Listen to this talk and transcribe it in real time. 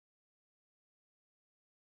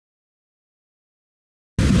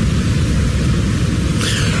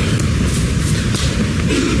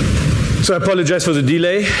So I apologize for the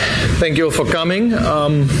delay. Thank you all for coming.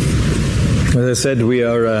 As I said, we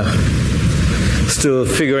are still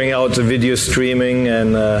figuring out the video streaming,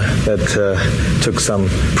 and that took some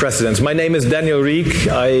precedence. My name is Daniel Rieck.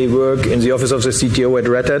 I work in the office of the CTO at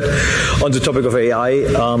Red Hat on the topic of AI,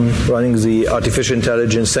 running the Artificial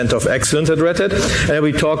Intelligence Center of Excellence at Red Hat. And I'll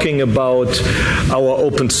be talking about our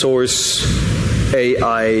open source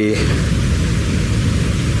AI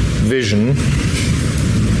vision.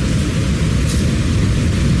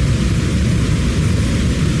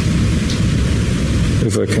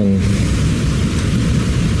 If I can.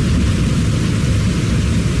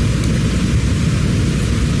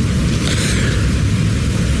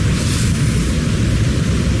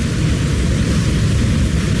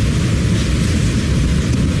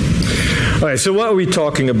 All right, so what are we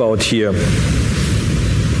talking about here?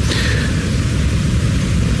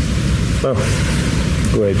 Oh,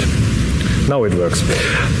 great. Now it works.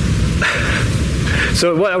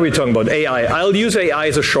 So what are we talking about? AI. I'll use AI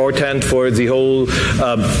as a shorthand for the whole,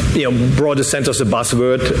 broadest sense of the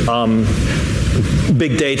buzzword.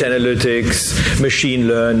 Big data analytics, machine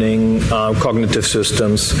learning, cognitive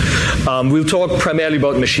systems. We'll talk primarily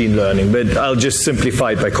about machine learning, but I'll just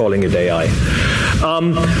simplify it by calling it AI.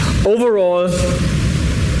 Overall,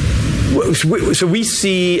 so we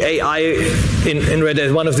see AI in Red Hat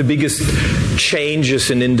as one of the biggest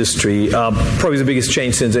changes in industry, probably the biggest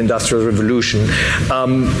change since the Industrial Revolution,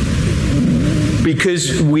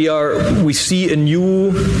 because we see a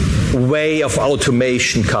new way of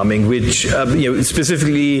automation coming, which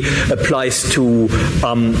specifically applies to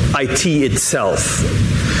IT itself.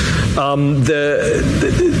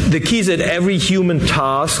 The key is that every human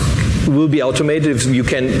task will be automated if you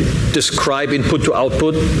can describe input to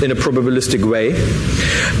output in a probabilistic way.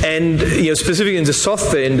 And specifically in the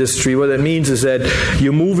software industry, what that means is that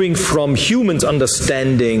you're moving from humans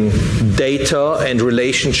understanding data and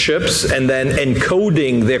relationships and then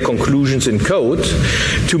encoding their conclusions in code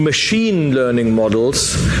to machine learning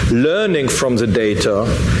models learning from the data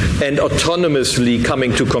and autonomously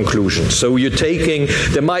coming to conclusions. So you're taking,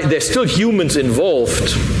 there's still humans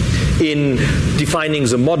involved in defining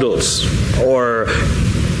the models or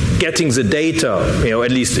getting the data,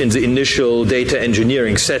 at least in the initial data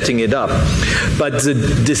engineering, setting it up. But the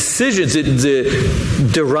decisions, the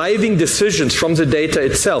deriving decisions from the data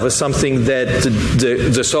itself is something that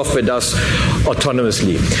the software does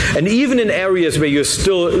autonomously. And even in areas where you're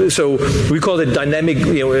still, so we call it dynamic,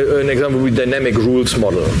 an example with dynamic rules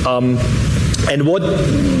model. And what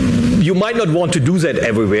you might not want to do that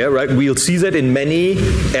everywhere, right? We'll see that in many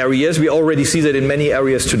areas. We already see that in many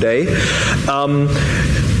areas today.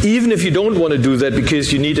 Even if you don't want to do that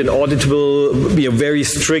because you need an auditable, very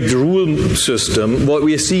strict rule system, what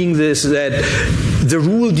we are seeing is that the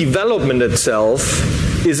rule development itself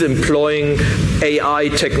is employing AI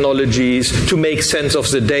technologies to make sense of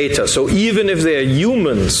the data. So even if they are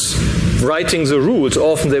humans writing the rules,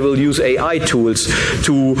 often they will use AI tools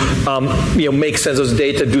to make sense of the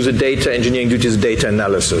data, do the data engineering, do the data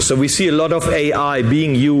analysis. So we see a lot of AI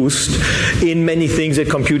being used in many things that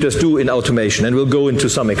computers do in automation, and we'll go into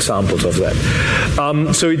some examples of that.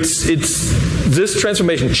 So this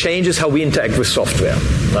transformation changes how we interact with software.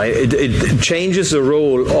 Right? It changes the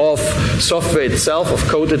role of software itself, of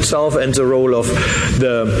code itself, and the role of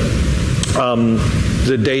the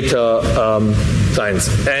data science.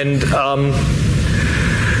 And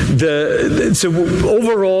so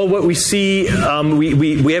overall, what we see,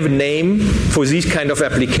 we have a name for these kind of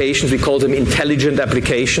applications. We call them intelligent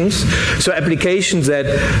applications. So applications that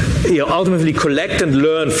ultimately collect and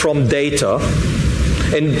learn from data,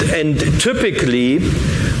 and typically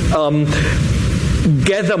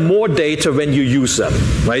gather more data when you use them,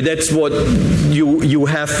 right? That's what you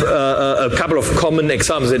have a couple of common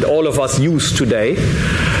examples that all of us use today.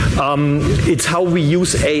 It's how we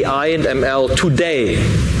use AI and ML today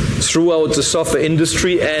throughout the software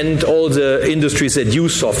industry and all the industries that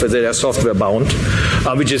use software, that are software bound,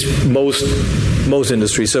 which is most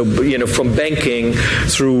industries. So from banking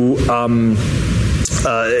through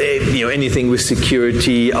anything with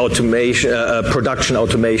security, automation, production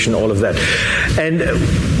automation, all of that. And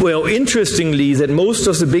interestingly, that most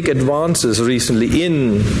of the big advances recently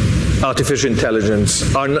in artificial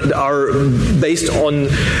intelligence are based on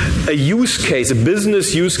a use case, a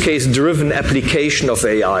business use case driven application of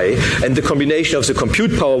AI, and the combination of the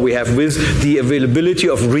compute power we have with the availability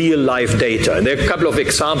of real life data. And there are a couple of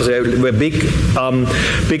examples where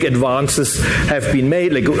big advances have been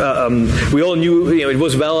made. Like we all knew, it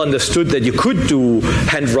was well understood that you could do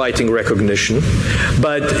handwriting recognition,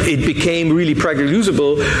 but it became really practically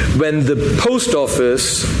usable when the post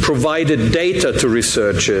office provided data to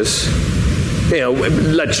researchers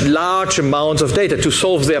large amounts of data to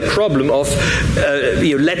solve their problem of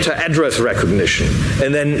letter address recognition,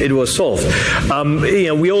 and then it was solved.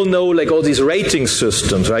 We all know like all these rating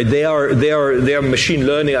systems, right? They are machine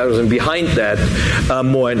learning algorithms behind that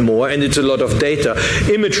more and more, and it's a lot of data.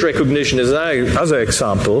 Image recognition is another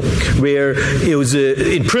example where it was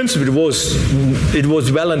in principle it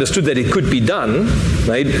was well understood that it could be done.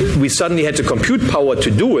 Right? We suddenly had the compute power to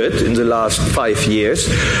do it in the last 5 years,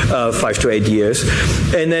 5 to 8 years,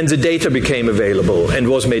 and then the data became available and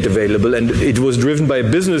was made available, and it was driven by a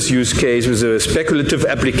business use case with a speculative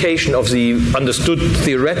application of the understood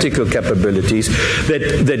theoretical capabilities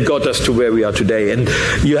that got us to where we are today. And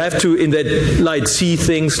you have to, in that light, see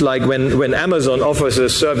things like when Amazon offers a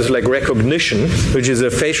service like Recognition, which is a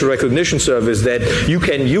facial recognition service that you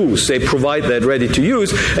can use. They provide that ready to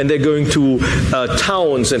use, and they're going to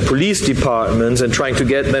towns and police departments and trying to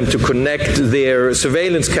get them to connect their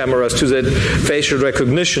surveillance cameras to that facial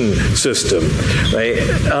recognition system. Right?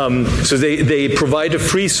 So they provide a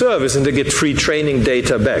free service and they get free training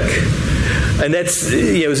data back. And that's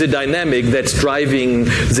the dynamic that's driving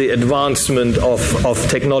the advancement of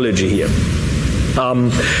technology here.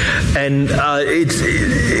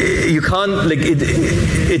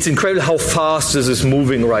 It's incredible how fast this is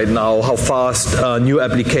moving right now, how fast new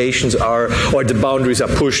applications are, or the boundaries are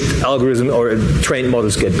pushed, algorithms or trained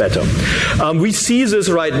models get better. We see this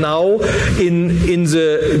right now in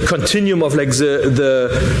the continuum of like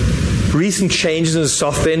the recent changes in the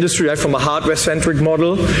software industry, right, from a hardware-centric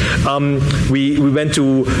model. We went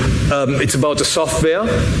to, it's about the software,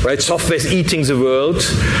 right? Software is eating the world,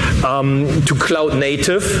 to cloud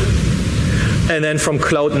native. And then from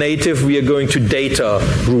cloud native, we are going to data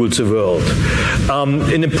rules the world.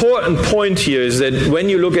 An important point here is that when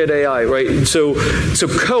you look at AI, right, so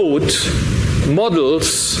code,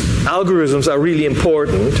 models, algorithms are really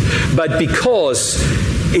important, but because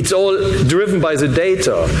it's all driven by the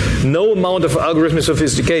data, no amount of algorithmic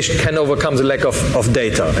sophistication can overcome the lack of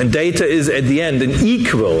data. And data is, at the end, an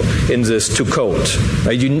equal in this to code.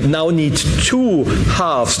 Right? You now need two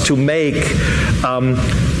halves to make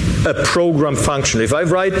a program functional. If I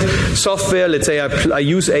write software, let's say I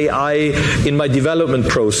use AI in my development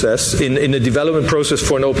process, in a development process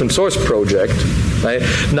for an open source project, right?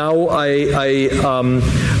 Now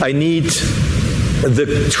I need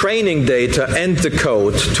the training data and the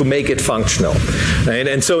code to make it functional. Right?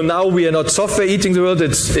 And so now we are not software eating the world,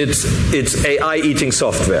 it's AI eating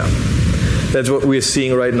software. That's what we're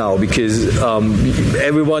seeing right now, because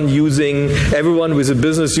everyone with a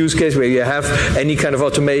business use case where you have any kind of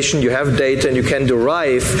automation, you have data, and you can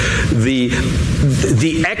derive the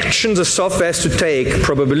action the software has to take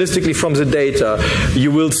probabilistically from the data,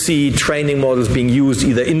 you will see training models being used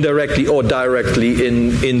either indirectly or directly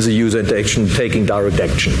in the user interaction, taking direct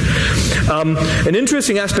action. An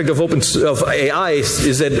interesting aspect of AI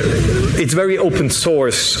is that it's very open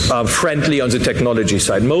source friendly on the technology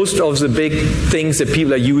side. Most of the big things that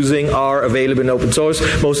people are using are available in open source.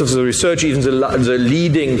 Most of the research, even the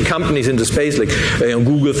leading companies in the space like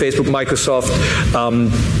Google, Facebook, Microsoft,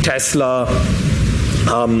 Tesla,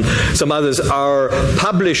 some others are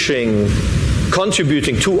publishing,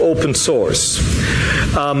 contributing to open source.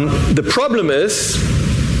 The problem is,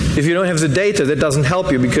 if you don't have the data, that doesn't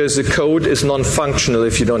help you because the code is non-functional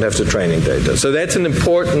if you don't have the training data. So that's an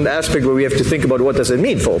important aspect where we have to think about what does it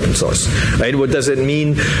mean for open source, right? What does it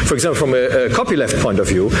mean, for example, from a copyleft point of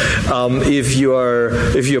view? If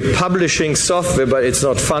you're publishing software but it's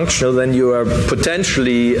not functional, then you are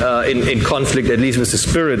potentially in conflict, at least with the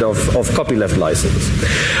spirit of copyleft license.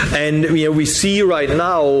 And we see right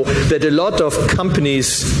now that a lot of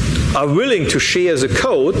companies are willing to share the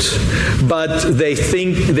code, but they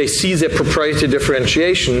see their proprietary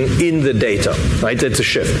differentiation in the data, right? That's a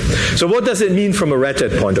shift. So what does it mean from a Red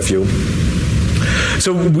Hat point of view?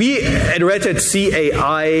 So we at Red Hat see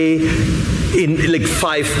AI in like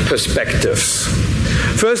 5 perspectives.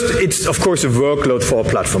 First, it's of course a workload for our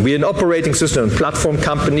platform. We're an operating system and platform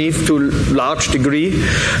company to a large degree,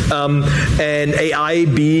 and AI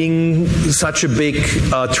being such a big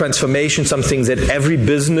transformation, something that every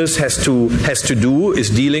business has to do, is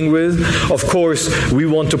dealing with. Of course, we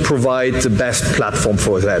want to provide the best platform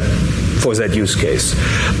for that use case.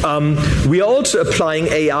 We are also applying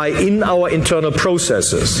AI in our internal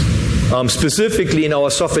processes. Specifically in our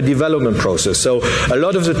software development process. So a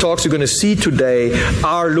lot of the talks you're going to see today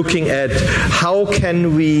are looking at how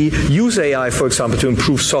can we use AI, for example, to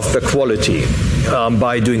improve software quality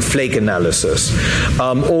by doing flake analysis,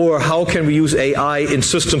 or how can we use AI in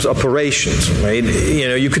systems operations. Right?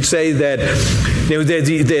 You could say that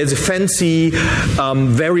there's a fancy,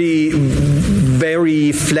 very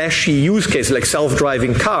very flashy use cases like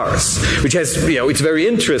self-driving cars, which has, it's very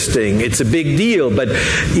interesting. It's a big deal, but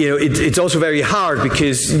it's also very hard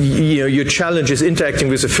because your challenge is interacting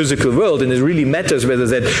with the physical world, and it really matters whether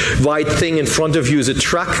that white thing in front of you is a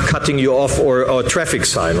truck cutting you off or a traffic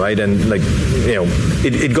sign, right? And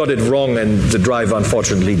it got it wrong, and the driver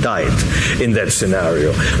unfortunately died in that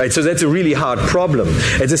scenario, right? So that's a really hard problem.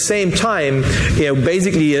 At the same time,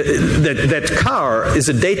 basically that car is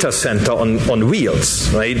a data center on wheels,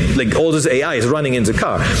 right? Like all this AI is running in the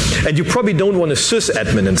car, and you probably don't want a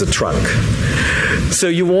sysadmin in the trunk. So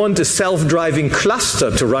you want a self-driving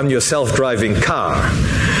cluster to run your self-driving car.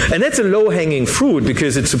 And that's a low-hanging fruit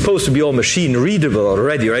because it's supposed to be all machine-readable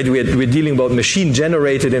already, right? We're dealing about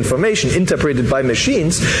machine-generated information interpreted by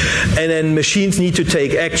machines, and then machines need to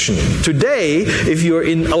take action. Today, if you're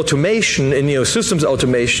in automation, in systems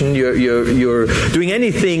automation, you're doing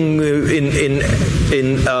anything in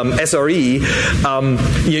SRE,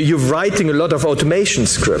 you're writing a lot of automation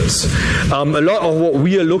scripts. A lot of what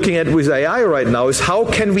we are looking at with AI right now is how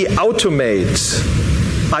can we automate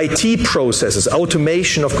IT processes,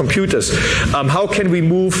 automation of computers. How can we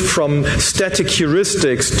move from static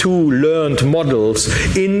heuristics to learned models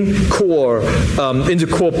in the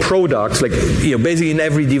core products, like basically in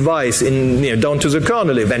every device, down to the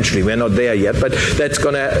kernel eventually. We're not there yet, but that's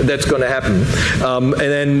gonna happen. And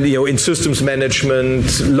then in systems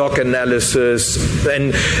management, log analysis,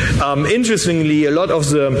 and interestingly, a lot of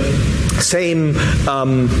the same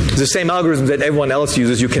algorithms that everyone else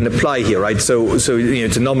uses, you can apply here, right? So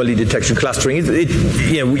it's anomaly detection, clustering.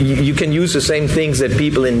 You can use the same things that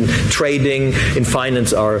people in trading, in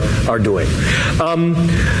finance are doing.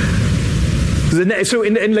 So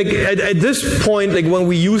at this point, when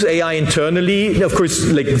we use AI internally, of course,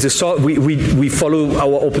 we follow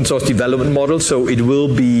our open source development model, so it will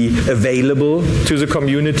be available to the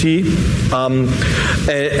community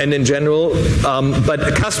and in general.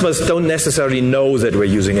 But customers don't necessarily know that we're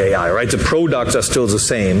using AI, right? The products are still the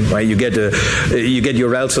same, right? You get your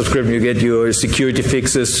RHEL subscription, you get your security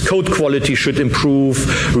fixes, code quality should improve,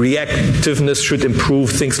 reactiveness should improve,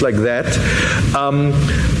 things like that.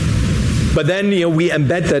 But then we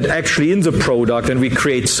embed that actually in the product, and we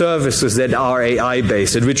create services that are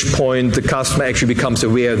AI-based, at which point the customer actually becomes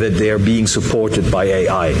aware that they are being supported by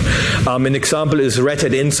AI. An example is Red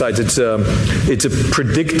Hat Insights. It's a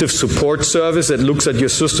predictive support service that looks at your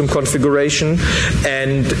system configuration,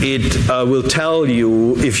 and it will tell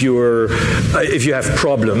you if you have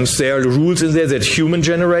problems. There are rules in there that are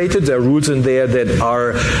human-generated. There are rules in there that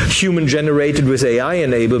are human-generated with AI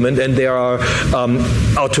enablement, and there are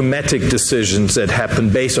automatic decisions that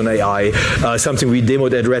happen based on AI. Something we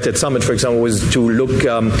demoed at Red Hat Summit, for example, was to look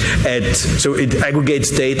so it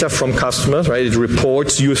aggregates data from customers, right? It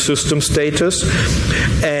reports your system status.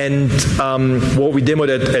 And what we demoed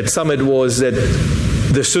at Summit was that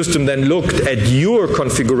the system then looked at your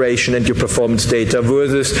configuration and your performance data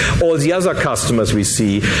versus all the other customers we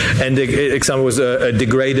see. And the example was a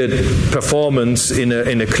degraded performance in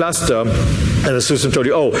a cluster. And the system told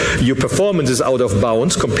you, oh, your performance is out of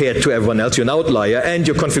bounds compared to everyone else. You're an outlier, and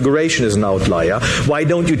your configuration is an outlier. Why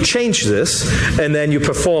don't you change this? And then your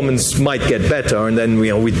performance might get better. And then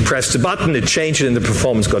we pressed the button, it changed it, and the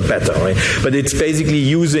performance got better. Right? But it's basically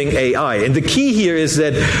using AI. And the key here is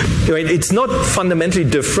that it's not fundamentally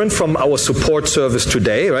different from our support service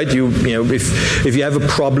today. Right? If you have a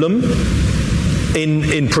problem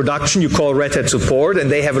in production, you call Red Hat support,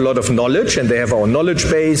 and they have a lot of knowledge, and they have our knowledge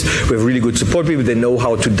base. We have really good support people. They know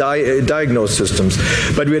how to diagnose systems.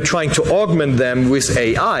 But we're trying to augment them with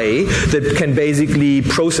AI that can basically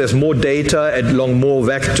process more data along more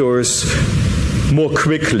vectors more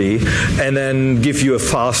quickly, and then give you a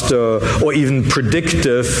faster or even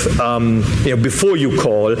predictive, before you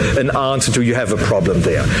call, an answer to you have a problem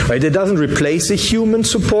there. Right? It doesn't replace a human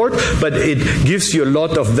support, but it gives you a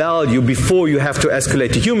lot of value before you have to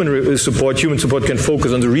escalate to human support. Human support can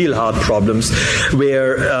focus on the real hard problems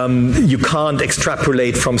where you can't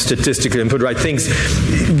extrapolate from statistical input. Right? Things.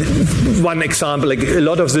 One example, a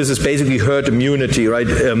lot of this is basically herd immunity. Right?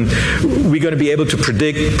 We're going to be able to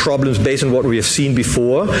predict problems based on what we have seen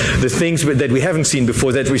before. The things that we haven't seen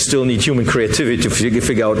before, that we still need human creativity to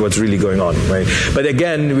figure out what's really going on, right? But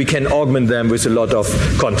again, we can augment them with a lot of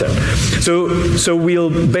content. So we'll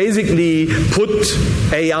basically put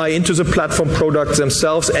AI into the platform products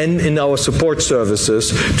themselves and in our support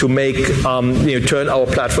services to make turn our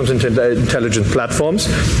platforms into intelligent platforms.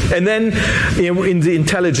 And then in the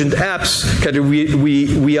intelligent apps category,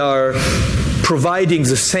 we are providing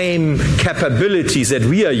the same capabilities that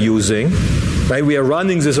we are using, Right? We are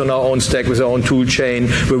running this on our own stack with our own tool chain.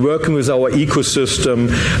 We're working with our ecosystem,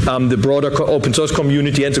 the broader open source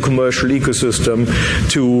community and the commercial ecosystem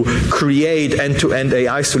to create end-to-end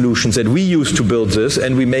AI solutions that we use to build this,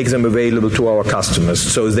 and we make them available to our customers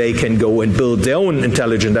so they can go and build their own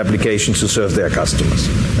intelligent applications to serve their customers.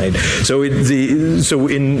 Right? So in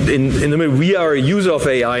the middle, we are a user of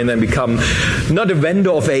AI and then become not a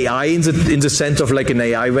vendor of AI in the sense of like an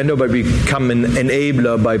AI vendor, but we become an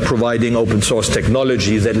enabler by providing open source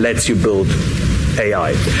technology that lets you build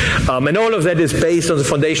AI. And all of that is based on the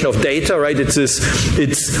foundation of data, right? It's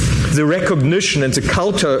the recognition and the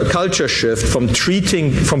culture shift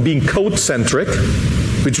from being code-centric,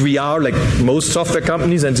 which we are, like most software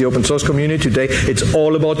companies and the open source community today. It's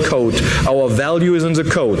all about code. Our value is in the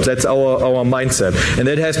code. That's our mindset. And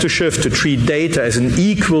that has to shift to treat data as an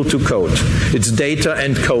equal to code. It's data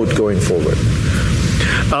and code going forward.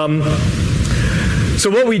 So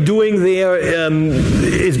what we're doing there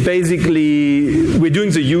is basically, we're doing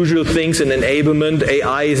the usual things in enablement.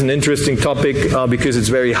 AI is an interesting topic because it's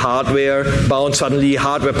very hardware bound. Suddenly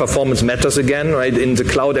hardware performance matters again, right? In the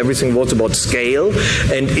cloud, everything was about scale,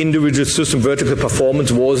 and individual system vertical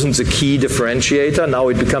performance wasn't the key differentiator. Now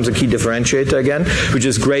it becomes a key differentiator again, which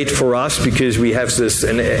is great for us because we have this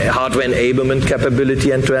hardware enablement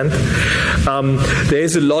capability end to end. There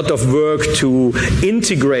is a lot of work to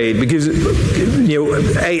integrate because,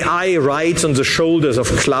 AI rides on the shoulders of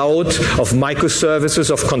cloud, of microservices,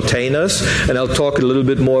 of containers, and I'll talk a little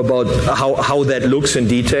bit more about how that looks in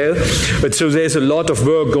detail. But so there's a lot of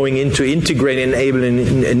work going into integrating and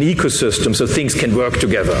enabling an ecosystem so things can work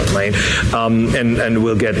together, right? And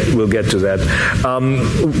we'll get to that.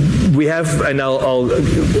 We have, and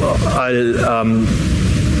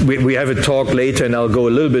we have a talk later, and I'll go a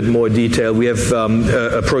little bit more detail. We have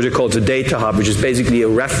a project called the Data Hub, which is basically a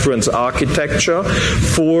reference architecture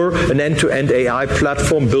for an end-to-end AI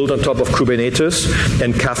platform built on top of Kubernetes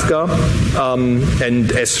and Kafka and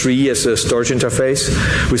S3 as a storage interface,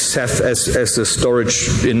 with Ceph as the storage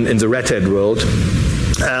in the Red Hat world.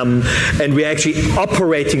 And we're actually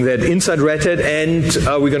operating that inside Red Hat, and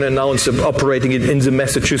we're going to announce operating it in the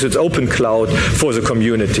Massachusetts Open Cloud for the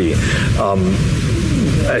community.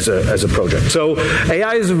 As a project. So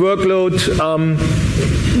AI is a workload.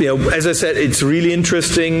 As I said, it's really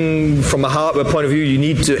interesting from a hardware point of view. You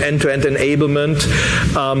need end-to-end enablement.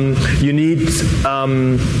 You need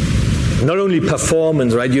not only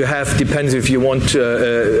performance, right? You have, depends if you want,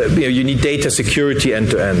 you need data security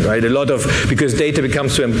end to end, right? Because data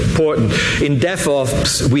becomes so important. In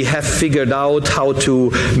DevOps, we have figured out how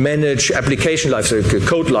to manage application lifecycle,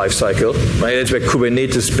 code lifecycle, right? That's where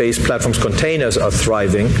Kubernetes-based platforms, containers are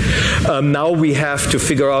thriving. Now we have to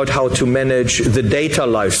figure out how to manage the data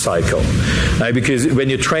lifecycle, right? Because when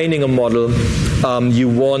you're training a model,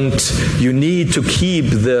 you need to keep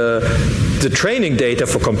the training data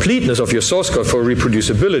for completeness of your source code, for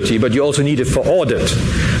reproducibility, but you also need it for audit.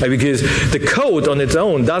 Because the code on its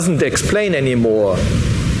own doesn't explain anymore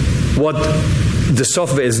what the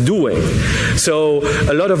software is doing. So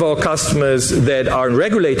a lot of our customers that are in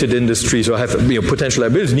regulated industries or have potential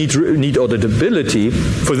liabilities need auditability.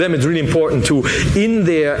 For them, it's really important to, in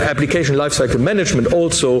their application lifecycle management,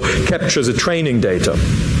 also capture the training data.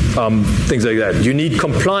 Things like that. You need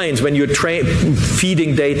compliance when you're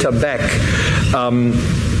feeding data back.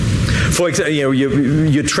 For example,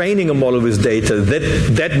 you're training a model with data.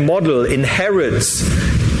 That model inherits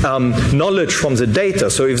knowledge from the data.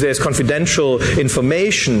 So if there's confidential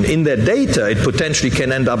information in that data, it potentially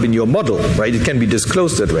can end up in your model, right? It can be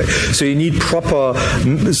disclosed that way. So you need proper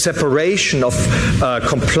separation of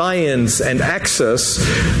compliance and access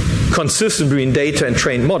consistent between data and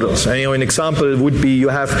trained models. And, an example would be you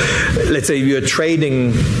have, let's say you're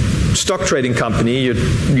trading stock trading company, you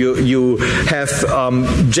have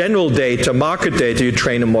general data, market data you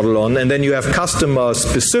train a model on, and then you have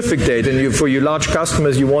customer-specific data, and for your large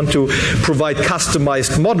customers you want to provide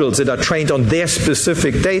customized models that are trained on their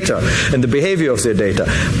specific data and the behavior of their data.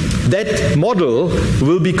 That model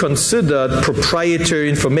will be considered proprietary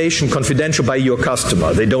information, confidential by your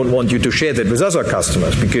customer. They don't want you to share that with other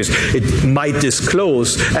customers because it might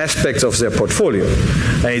disclose aspects of their portfolio.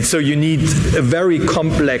 And so you need a very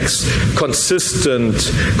complex,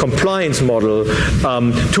 consistent compliance model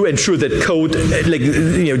to ensure that code,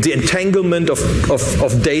 the entanglement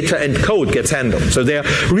of data and code gets handled. So there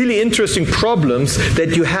are really interesting problems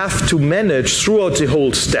that you have to manage throughout the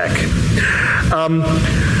whole stack.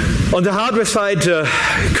 On the hardware side,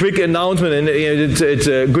 quick announcement, and it's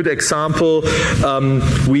a good example.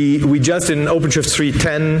 We just in OpenShift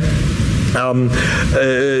 3.10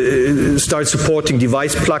 start supporting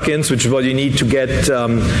device plugins, which is what you need to get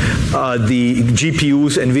the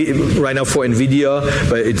GPUs, and right now for NVIDIA,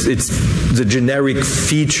 but it's the generic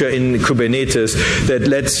feature in Kubernetes that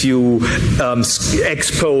lets you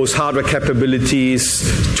expose hardware capabilities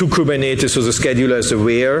to Kubernetes so the scheduler is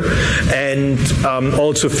aware, and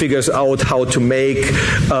also figures out how to make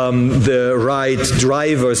the right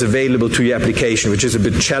drivers available to your application, which is a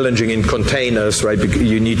bit challenging in containers, right? Because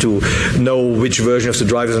you need to know which version of the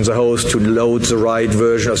drivers on the host to load the right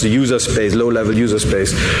version of the user space, low-level user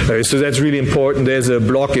space. So that's really important. There's a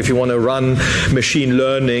block if you want to run machine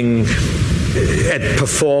learning at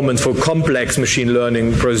performance for complex machine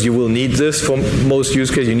learning, because you will need this for most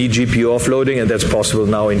use cases. You need GPU offloading, and that's possible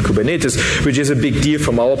now in Kubernetes, which is a big deal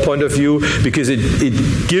from our point of view, because it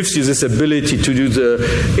gives you this ability to do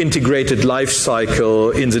the integrated life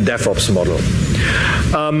cycle in the DevOps model.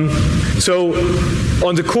 So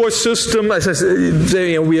on the core system, as I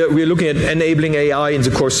said, we are looking at enabling AI in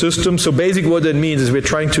the core system. So basically what that means is we're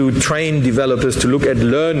trying to train developers to look at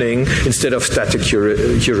learning instead of static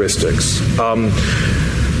heuristics.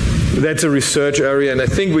 That's a research area, and I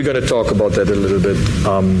think we're going to talk about that a little bit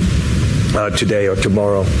today or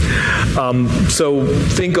tomorrow. So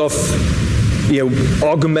think of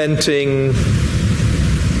augmenting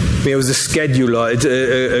the scheduler. It's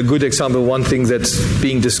a good example. One thing that's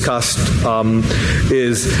being discussed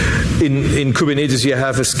is in Kubernetes you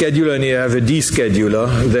have a scheduler and you have a descheduler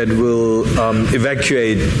that will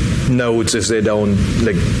evacuate nodes if they don't,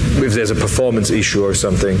 like if there's a performance issue or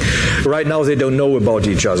something. Right now they don't know about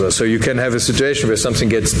each other, so you can have a situation where something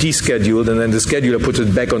gets descheduled and then the scheduler puts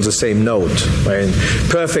it back on the same node. Right?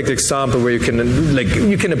 Perfect example where you can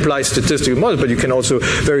apply statistical models, but you can also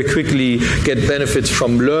very quickly get benefits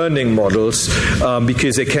from learning models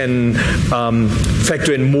because they can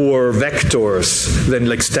factor in more vectors than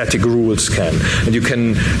like static rules can. And you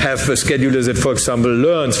can have a scheduler that, for example,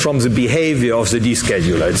 learns from the behavior of the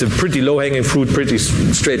descheduler. It's a pretty low-hanging fruit, pretty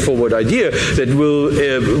straightforward idea that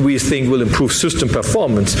we think will improve system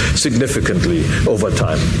performance significantly over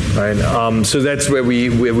time. Right? So that's where we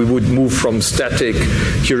would move from static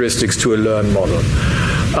heuristics to a learn model.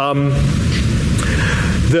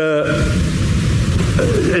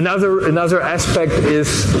 Another aspect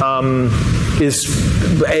is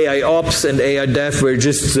AI ops and AI dev, where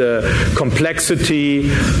just complexity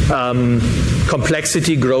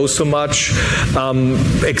grows so much.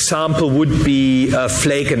 Example would be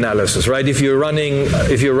flake analysis, right? If you're running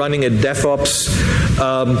a DevOps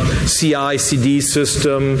CI/CD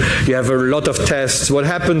system, you have a lot of tests. What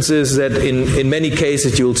happens is that in many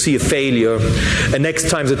cases you'll see a failure, and next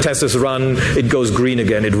time the test is run, it goes green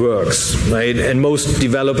again. It works, right? And most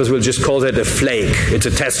developers will just call that a flake. It's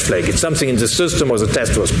a test flake. It's something in the system or the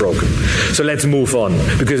test was broken. So let's move on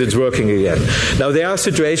because it's working again. Now there are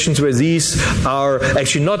situations where these are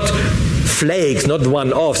actually not flakes, not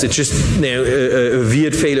one-offs. It's just a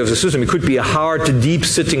weird failure of the system. It could be a hard,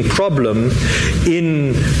 deep-sitting problem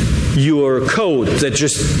in your code that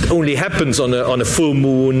just only happens on a full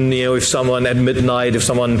moon. If someone at midnight, if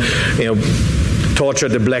someone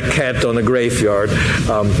tortured a black cat on a graveyard.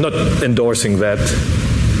 Not endorsing that.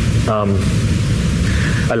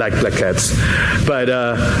 I like black cats, but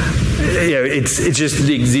it's just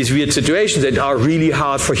these weird situations that are really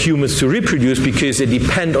hard for humans to reproduce because they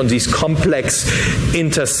depend on these complex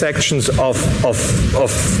intersections of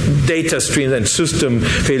data streams and system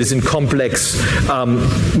failures in complex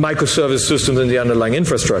microservice systems in the underlying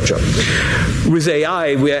infrastructure. With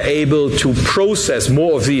AI, we are able to process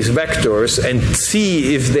more of these vectors and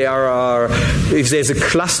see if there's a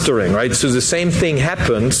clustering, right? So the same thing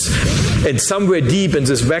happens, and somewhere deep in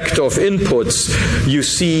this vector of inputs, you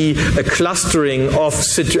see a clustering of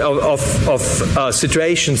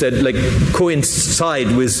situations that like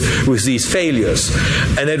coincide with these failures,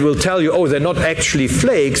 and it will tell you, oh, they're not actually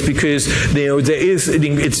flakes because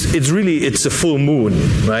it's a full moon,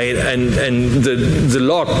 right? And the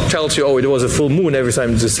log tells you, oh, it was a full moon every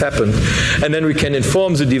time this happened, and then we can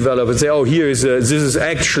inform the developer and say, oh, this is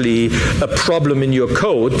actually a problem in your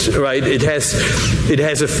code, right? It has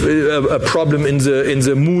a problem in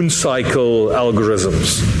the moon cycle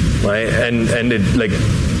algorithms, right? And it like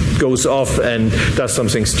goes off and does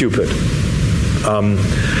something stupid.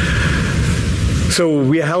 So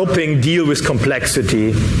we're helping deal with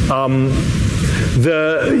complexity. In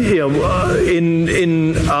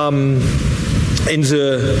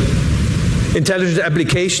the intelligent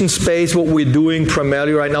application space, what we're doing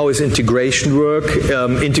primarily right now is integration work,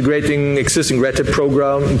 integrating existing Red Hat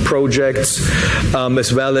program projects,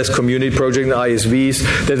 as well as community projects and ISVs.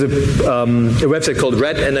 There's a website called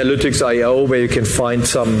Red Analytics.io where you can find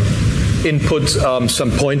some inputs,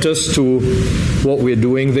 some pointers to what we're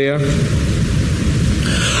doing there.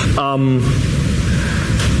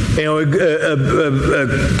 An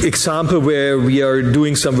example where we are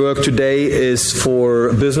doing some work today is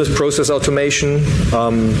for business process automation.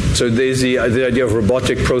 So there's the idea of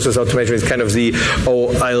robotic process automation. It's kind of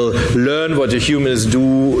I'll learn what a human is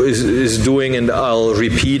doing and I'll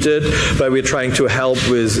repeat it. But we're trying to help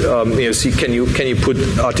with, can you put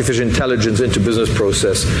artificial intelligence into business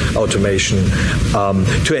process automation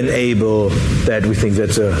to enable that? We think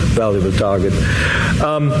that's a valuable target.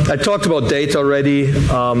 I talked about data already.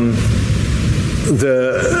 One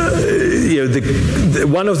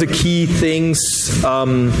of the key things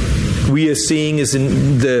we are seeing is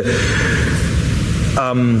in the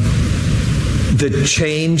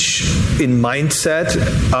change in mindset.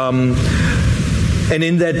 And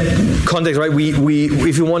in that context, right,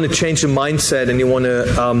 if you want to change the mindset and you want to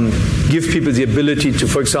give people the ability to,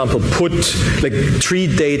 for example,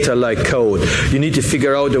 treat data like code, you need to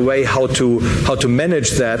figure out a way how to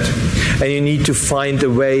manage that, and you need to find a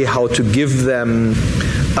way how to give them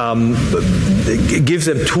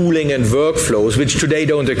tooling and workflows which today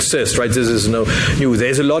don't exist, right? This is no new. There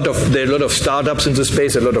are a lot of startups in the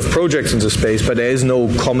space, a lot of projects in the space, but there is no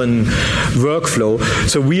common workflow.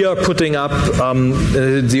 So we are putting up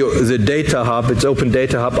the Data Hub. It's Open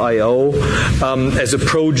Data Hub IO as a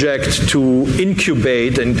project to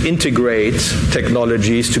incubate and integrate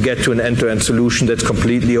technologies to get to an end-to-end solution that's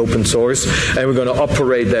completely open source, and we're going to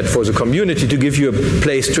operate that for the community to give you a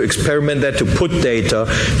place to experiment that, to put data,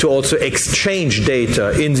 to also exchange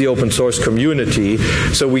data in the open source community,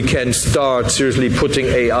 so we can start seriously putting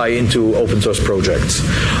AI into open source projects.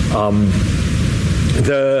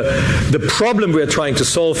 The problem we're trying to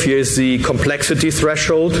solve here is the complexity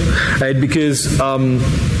threshold, right? Because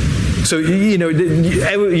so, you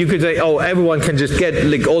could say, oh, everyone can just get,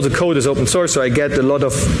 all the code is open source, so I get a lot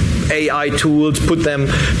of AI tools, put them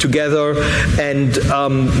together, and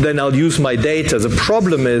then I'll use my data. The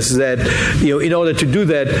problem is that, in order to do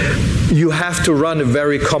that, you have to run a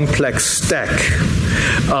very complex stack.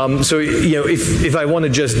 So, if I want to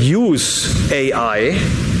just use AI,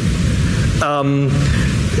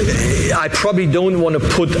 I probably don't want to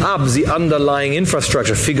put up the underlying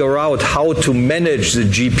infrastructure, figure out how to manage the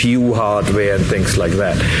GPU hardware and things like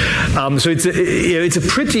that. So it's a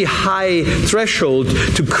pretty high threshold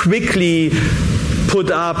to quickly put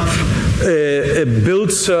up a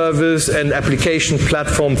build service and application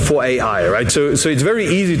platform for AI, right? So it's very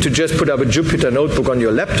easy to just put up a Jupyter notebook on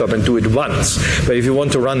your laptop and do it once. But if you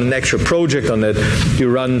want to run an actual project on it, you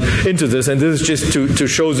run into this. And this is just to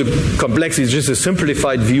show the complexity. It's just a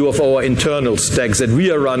simplified view of our internal stacks that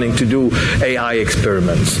we are running to do AI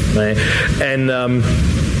experiments, right? And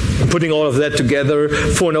putting all of that together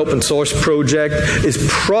for an open source project is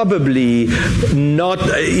probably not,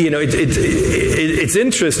 it's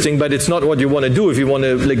interesting, but it's not what you want to do if you want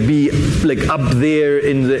to be up there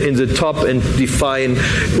in the top and define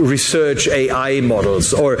research AI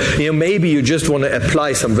models, or maybe you just want to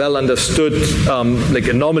apply some well understood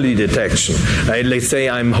anomaly detection. Right? Let's say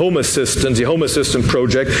I'm Home Assistant, the Home Assistant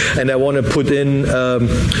project, and I want to put in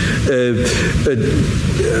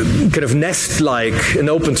kind of Nest-like, an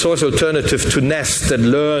open source alternative to Nest that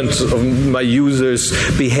learns of my users'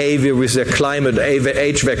 behavior with their climate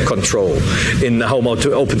HVAC control in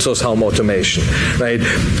open source home automation, right?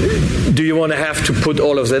 Do you want to have to put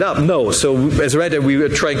all of that up? No. So as Red Hat, we were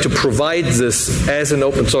trying to provide this as an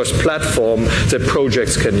open source platform that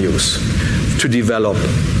projects can use to develop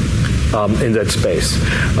in that space.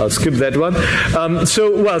 I'll skip that one.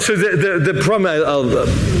 So the problem, I'll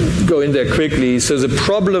go in there quickly. So the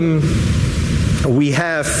problem we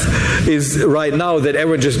have is right now that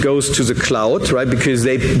everyone just goes to the cloud, right? Because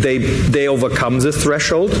they overcome this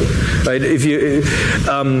threshold, right? If you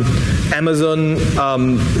Amazon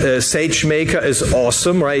SageMaker is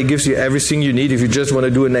awesome, right? It gives you everything you need if you just want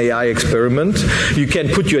to do an AI experiment. You can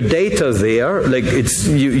put your data there,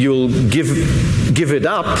 you'll give it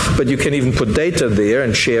up, but you can even put data there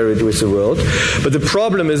and share it with the world. But the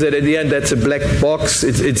problem is that at the end, that's a black box.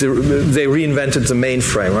 They reinvented the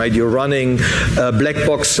mainframe, right? You're running black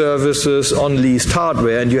box services on leased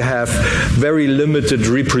hardware, and you have very limited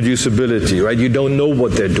reproducibility, right? You don't know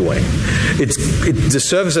what they're doing. The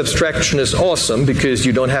service abstraction is awesome because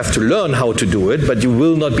you don't have to learn how to do it, but you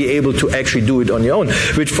will not be able to actually do it on your own,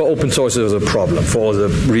 which for open source is a problem for all the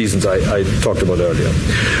reasons I talked about earlier.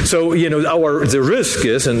 So, the risk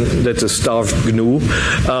is, and that's a starved GNU,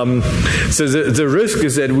 so the risk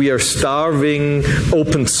is that we are starving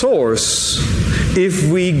open source if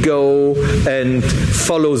we go and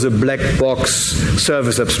follow the black box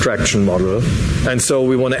service abstraction model. And so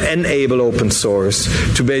we want to enable open source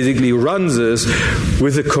to basically run this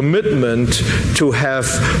with a commitment to have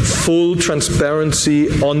full transparency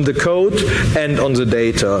on the code and on the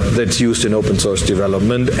data that's used in open source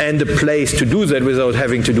development, and a place to do that without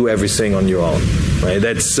having to do everything on your own. Right?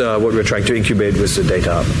 That's what we're trying to incubate with the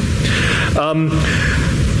Data Hub.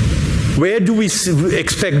 Where do we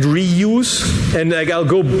expect reuse? And I'll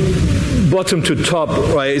go bottom to top,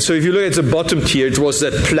 right? So if you look at the bottom tier, it was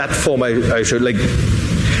that platform I showed, like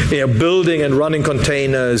building and running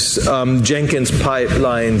containers, Jenkins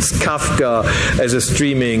pipelines, Kafka as a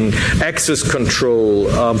streaming, access control,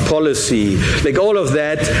 policy, like all of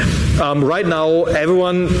that. Right now,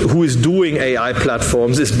 everyone who is doing AI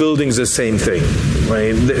platforms is building the same thing,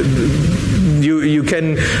 right? You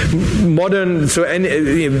can modern, so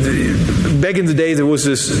back in the day there was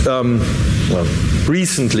this,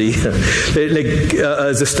 recently,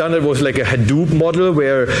 the standard was like a Hadoop model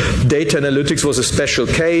where data analytics was a special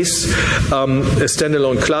case, a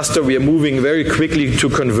standalone cluster. We are moving very quickly to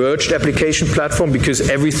converged application platform because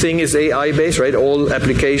everything is AI based, right? All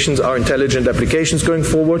applications are intelligent applications going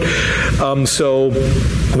forward. So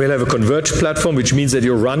we'll have a converged platform, which means that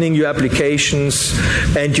you're running your applications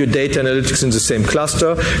and your data analytics in the same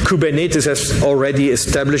cluster. Kubernetes has already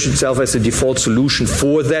established itself as the default solution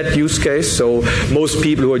for that use case. So most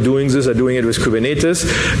people who are doing this are doing it with Kubernetes.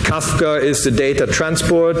 Kafka is the data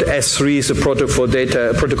transport. S3 is a protocol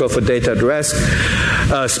for data at rest.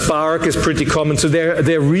 Spark is pretty common. So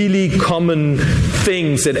they're really common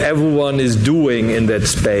things that everyone is doing in that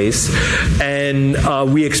space. And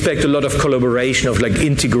we expect a lot of collaboration of like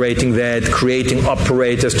integrating that, creating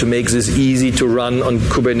operators to make this easy to run on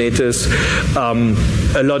Kubernetes.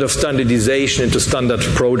 A lot of standardization into standard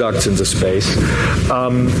products in the space.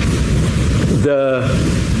 The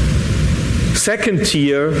second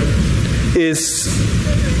tier is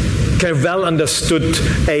kind of well understood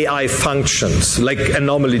AI functions, like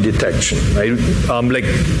anomaly detection, right?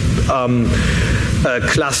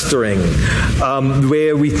 Clustering,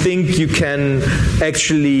 where we think you can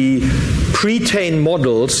actually pre-train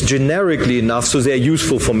models generically enough so they're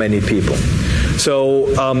useful for many people. So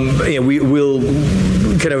we will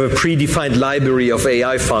kind of a predefined library of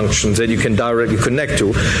AI functions that you can directly connect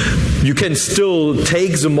to. You can still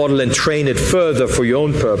take the model and train it further for your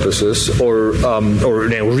own purposes, or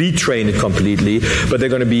retrain it completely, but they're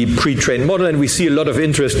going to be pre-trained model, and we see a lot of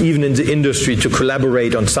interest even in the industry to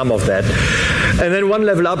collaborate on some of that. And then one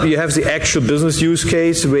level up, you have the actual business use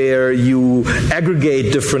case where you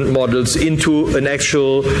aggregate different models into an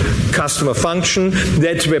actual customer function.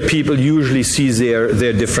 That's where people usually see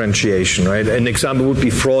their differentiation, right? An example would be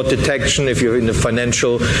fraud detection. If you're in the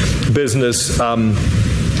financial business,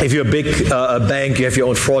 if you're a big bank, you have your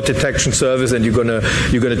own fraud detection service, and you're gonna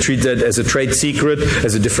treat that as a trade secret,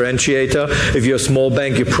 as a differentiator. If you're a small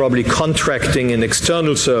bank, you're probably contracting an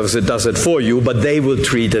external service that does it for you, but they will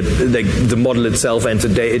treat it, the model itself and the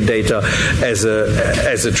data as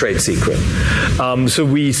a trade secret. So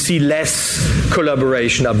we see less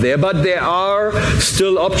collaboration up there, but there are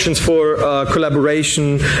still options for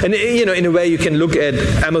collaboration. And in a way, you can look at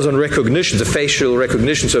Amazon Recognition, the facial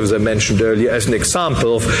recognition service I mentioned earlier, as an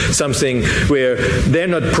example of something where they're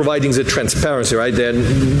not providing the transparency, right? They're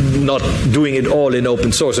not doing it all in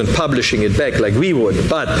open source and publishing it back like we would,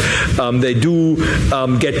 but they do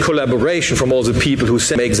get collaboration from all the people who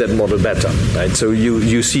make that model better, right? So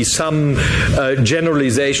you see some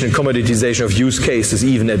generalization and commoditization of use cases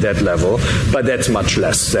even at that level, but that's much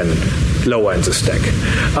less than lower in the stack.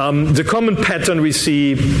 The common pattern we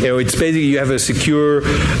see, it's basically you have a secure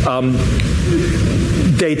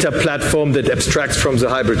data platform that abstracts from the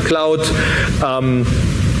hybrid cloud.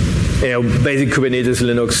 Basic Kubernetes,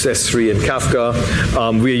 Linux, S3, and Kafka.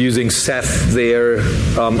 We're using Ceph there,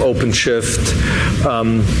 OpenShift,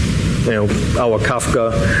 our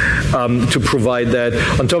Kafka to provide that.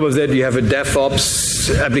 On top of that, you have a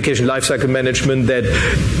DevOps, application lifecycle management, that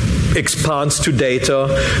expands to data.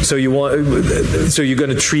 So you're going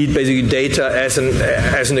to treat basically data as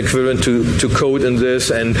an equivalent to code in this.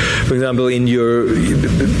 And for example, in your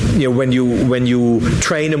when you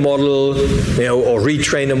train a model or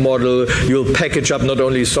retrain a model, you'll package up not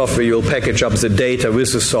only software, you'll package up the data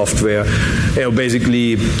with the software.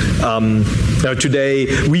 Basically. Now today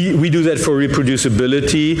we do that for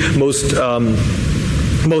reproducibility. Most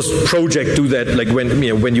most projects do that, like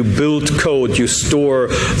when you build code, you store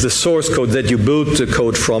the source code that you built the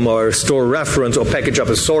code from, or store reference, or package up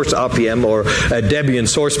a source RPM or a Debian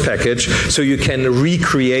source package, so you can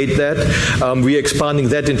recreate that. We're expanding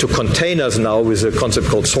that into containers now with a concept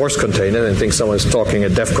called source container, and I think someone is talking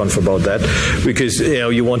at DevConf about that, because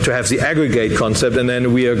you want to have the aggregate concept, and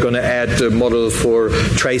then we are going to add a model for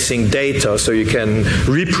tracing data, so you can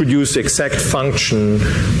reproduce the exact function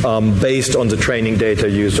based on the training data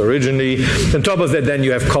used originally. On top of that, then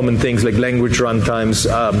you have common things like language runtimes,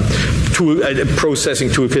 processing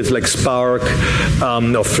toolkits like Spark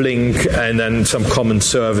or Flink, and then some common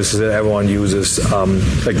services that everyone uses,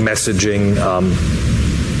 like messaging.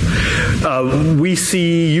 We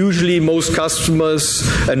see usually most customers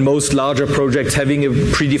and most larger projects having a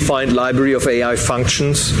predefined library of AI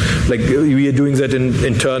functions. Like we are doing that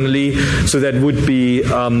internally. So that would be,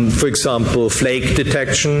 for example, flake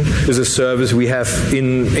detection is a service we have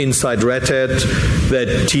inside Red Hat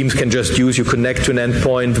that teams can just use. You connect to an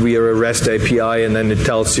endpoint via a REST API, and then it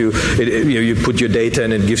tells you, you put your data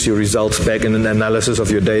and it gives you results back in an analysis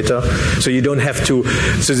of your data. So you don't have to.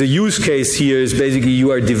 So the use case here is basically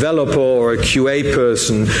you are a developer or a QA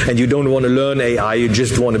person, and you don't want to learn AI, you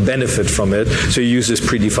just want to benefit from it, so you use this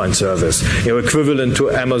predefined service. Equivalent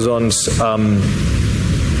to Amazon's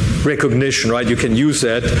recognition, right? You can use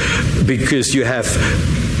that because you have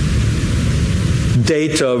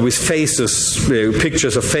data with faces,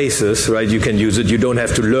 pictures of faces, right? You can use it. You don't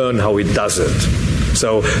have to learn how it does it.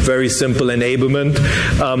 So very simple enablement.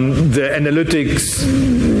 The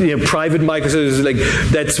analytics, private microservices, like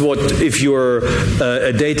that's what, if you're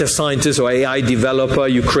a data scientist or AI developer,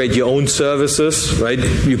 you create your own services, right?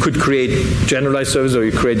 You could create generalized services, or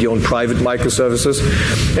you create your own private microservices.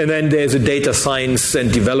 And then there's a data science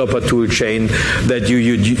and developer tool chain that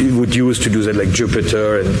you would use to do that, like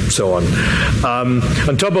Jupyter and so on.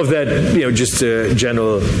 On top of that, just a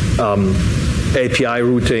general API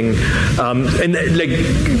routing, and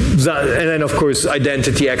then of course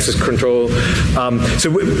identity access control. So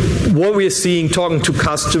what we're seeing, talking to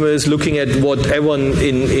customers, looking at what everyone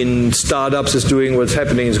in startups is doing, what's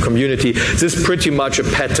happening in the community, this is pretty much a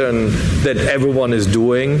pattern that everyone is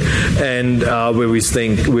doing, and where we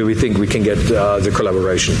think we can get the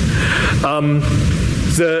collaboration.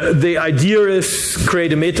 The idea is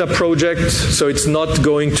create a meta project, so it's not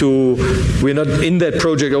going to, we're not in that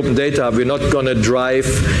project Open Data Hub, we're not going to drive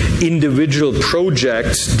individual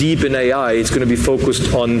projects deep in AI. It's going to be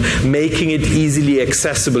focused on making it easily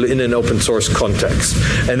accessible in an open source context,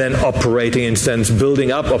 and then operating instance,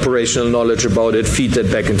 building up operational knowledge about it, feed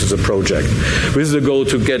that back into the project. With the goal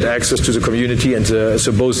to get access to the community, and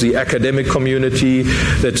so both the academic community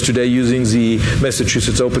that's today using the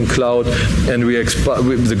Massachusetts Open Cloud, and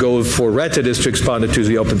the goal for Red Hat is to expand it to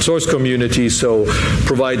the open source community, so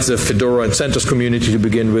provides the Fedora and CentOS community to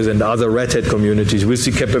begin with, and other Red Hat communities with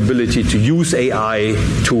the capability to use AI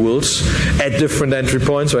tools at different entry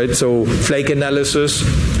points, right? So flake analysis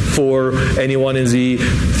for anyone in the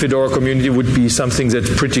Fedora community would be something that's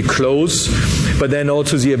pretty close, but then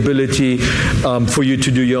also the ability for you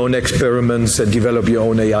to do your own experiments and develop your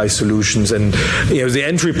own AI solutions. And the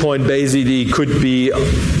entry point basically could be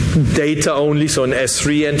data only, so an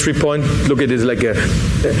S3 entry point. Look at it like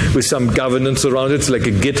with some governance around it. It's like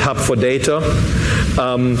a GitHub for data.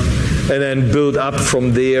 And then build up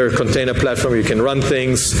from there, container platform, you can run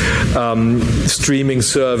things, streaming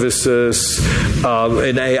services,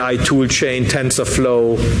 an AI tool chain,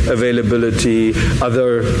 TensorFlow availability,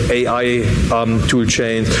 other AI tool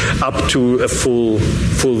chains, up to a full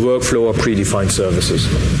workflow of predefined services.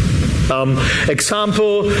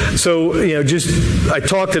 Example, so I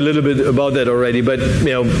talked a little bit about that already, but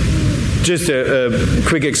just a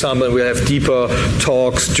quick example, and we'll have deeper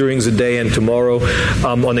talks during the day and tomorrow by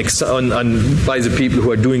the people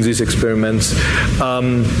who are doing these experiments.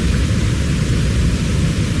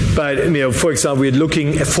 But for example, we're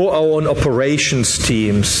looking for our own operations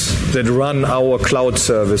teams that run our cloud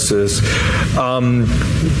services.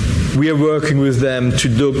 We are working with them to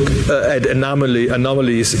look at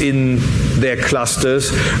anomalies in their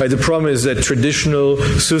clusters. The problem is that traditional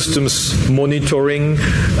systems monitoring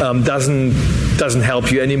doesn't help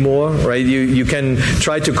you anymore, right? You can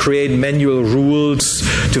try to create manual rules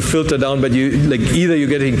to filter down, but either you're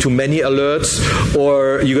getting too many alerts,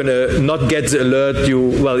 or you're going to not get the alert.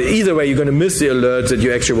 Either way, you're going to miss the alert that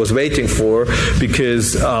you actually was waiting for,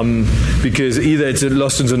 because either it's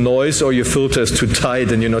lost in the noise, or your filter is too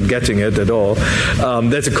tight and you're not getting it at all.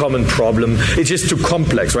 That's a common problem. It's just too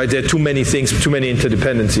complex, right? There are too many things, too many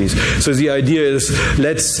interdependencies. So the idea is,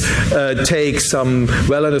 let's take some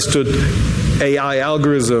well-understood AI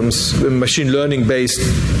algorithms, machine learning-based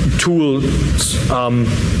tools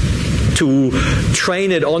to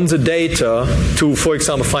train it on the data to, for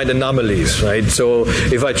example, find anomalies, right? So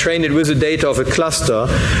if I train it with the data of a cluster,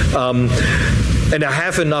 and I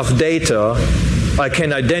have enough data, I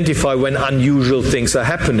can identify when unusual things are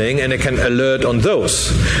happening, and I can alert on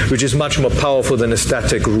those, which is much more powerful than a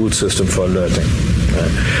static rule system for alerting.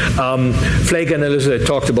 Flake analysis, I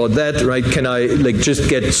talked about that, right? Can I just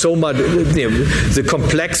get so much, the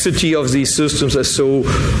complexity of these systems are so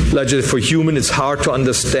large that for human it's hard to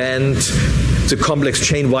understand the complex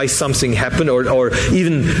chain, why something happened, or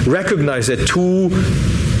even recognize that two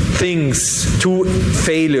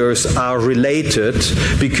failures are related,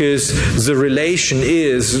 because the relation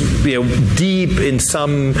is deep in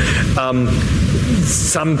some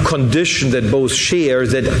condition that both share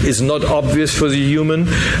that is not obvious for the human.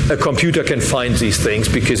 A computer can find these things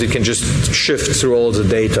because it can just shift through all the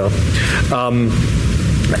data.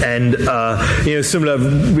 Similar,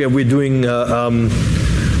 we're doing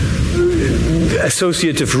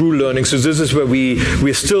associative rule learning. So this is where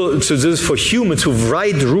so this is for humans who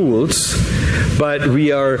write rules, but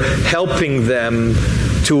we are helping them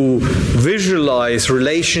to visualize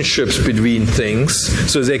relationships between things,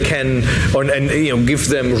 so they can, give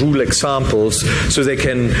them rule examples, so they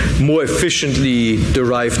can more efficiently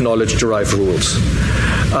derive knowledge, derive rules.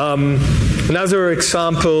 Another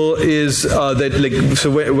example is that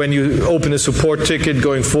when you open a support ticket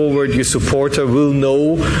going forward, your supporter will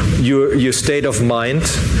know your state of mind,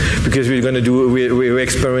 because we're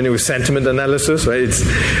experimenting with sentiment analysis, right?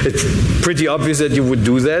 It's pretty obvious that you would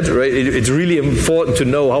do that, right? It's really important to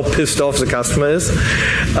know how pissed off the customer is.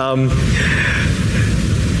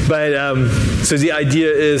 So the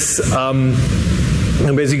idea is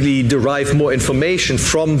basically derive more information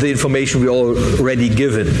from the information we already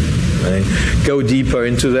given. Right? Go deeper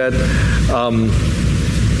into that.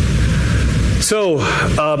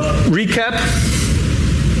 Recap.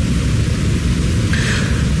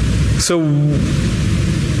 So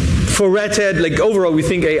for Red Hat, overall, we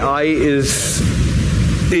think AI is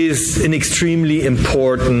an extremely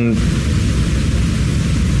important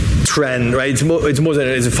trend, right? It's more than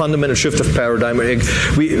it's a fundamental shift of paradigm.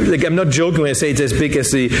 I'm not joking when I say it's as big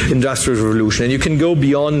as the Industrial Revolution, and you can go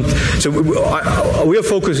beyond. So we are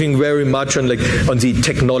focusing very much on the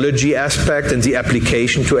technology aspect and the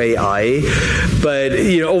application to AI, but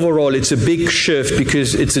overall it's a big shift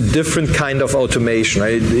because it's a different kind of automation,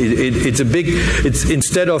 right? It's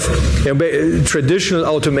instead of traditional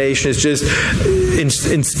automation, it's just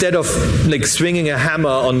instead of swinging a hammer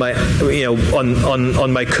on my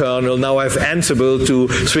on my kernel. Now I have Ansible to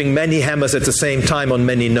swing many hammers at the same time on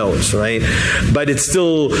many nodes, right? But it's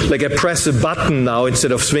still I press a button now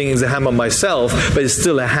instead of swinging the hammer myself, but it's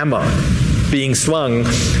still a hammer being swung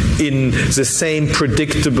in the same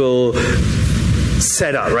predictable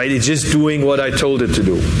setup, right? It's just doing what I told it to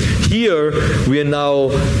do. Here,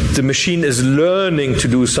 the machine is learning to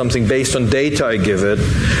do something based on data I give it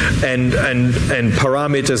and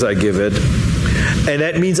parameters I give it. And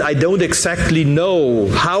that means I don't exactly know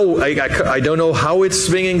how, I don't know how it's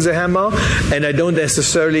swinging the hammer, and I don't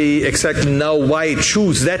necessarily exactly know why I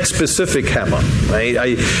choose that specific hammer, right?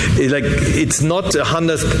 It's not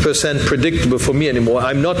 100% predictable for me anymore.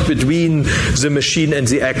 I'm not between the machine and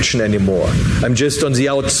the action anymore. I'm just on the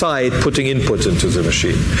outside putting inputs into the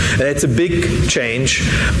machine. And that's a big change.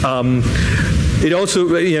 It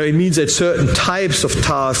also, it means that certain types of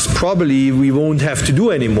tasks probably we won't have to do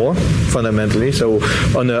anymore, fundamentally. So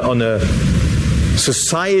on a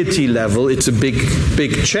society level, it's a big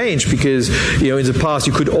change, because in the past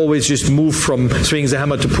you could always just move from swinging the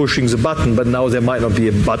hammer to pushing the button, but now there might not be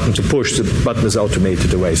a button to push. The button is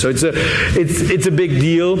automated away. So it's a big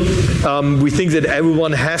deal. We think that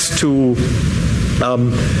everyone has to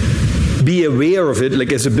be aware of it,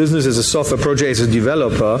 as a business, as a software project, as a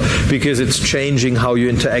developer, because it's changing how you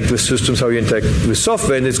interact with systems, how you interact with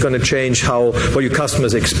software, and it's going to change what your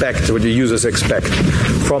customers expect, what your users expect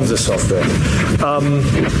from the software.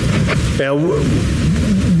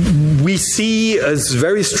 We see a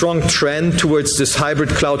very strong trend towards this hybrid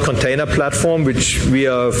cloud container platform, which we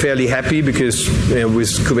are fairly happy, because with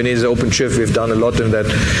Kubernetes OpenShift we've done a lot in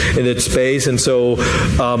that space, and so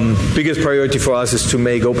biggest priority for us is to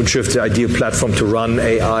make OpenShift the ideal platform to run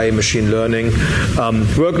AI, machine learning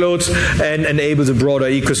workloads, and enable the broader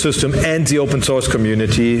ecosystem and the open source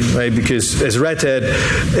community, right? Because as Red Hat,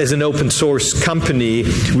 as an open source company,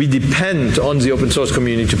 we depend on the open source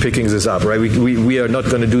community to picking this up, right? We are not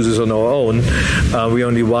going to do this on our own. We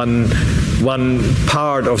only one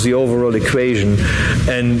part of the overall equation,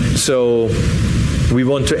 and so we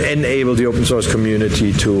want to enable the open source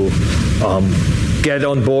community to get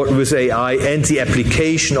on board with AI and the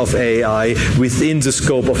application of AI within the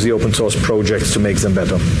scope of the open source projects to make them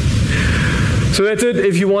better. So that's it.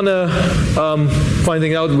 If you want to find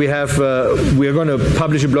out, we are going to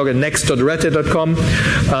publish a blog at next.redhat.com,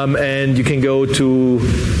 and you can go to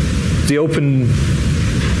the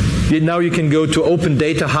now you can go to Open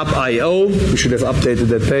Data Hub.io. We should have updated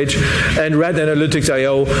that page. And Red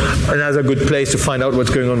Analytics.io, another good place to find out what's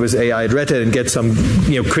going on with AI at Red Hat and get some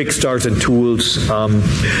quick starts and tools.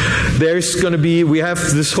 There's going to be, we have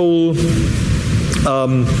this whole,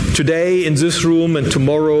 today in this room and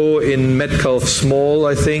tomorrow in Metcalfe Small,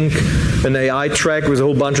 I think, an AI track with a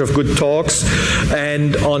whole bunch of good talks.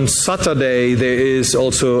 And on Saturday, there is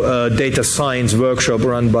also a data science workshop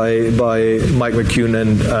run by Mike McCune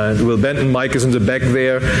and Will Benton. Mike is in the back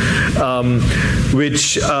there,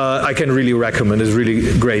 which I can really recommend. It's a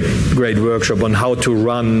really great workshop on how to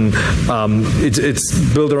run, it's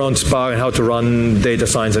built around Spark and how to run data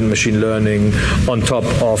science and machine learning on top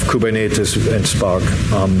of Kubernetes and Spark.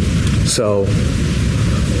 So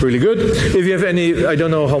really good. If you have any, I don't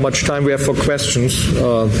know how much time we have for questions.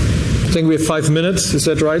 I think we have 5 minutes. Is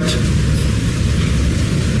that right?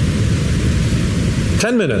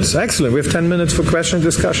 10 minutes. Excellent. We have 10 minutes for question and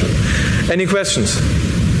discussion. Any questions?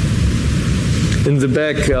 In the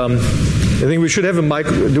back, I think we should have a mic.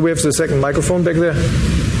 Do we have the second microphone back there?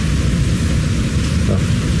 No.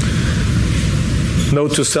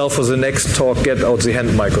 Note to self for the next talk, get out the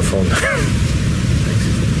hand microphone.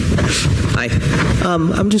 Hi.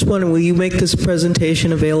 I'm just wondering, will you make this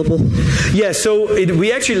presentation available? Yeah, so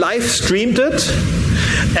we actually live streamed it,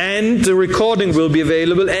 and the recording will be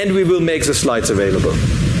available, and we will make the slides available.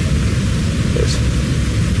 Yes.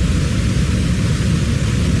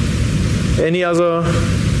 Any other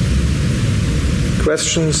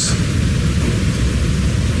questions?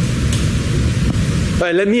 All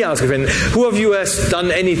right, let me ask again. Who of you has done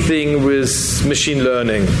anything with machine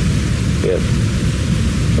learning? Yeah.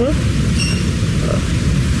 Huh?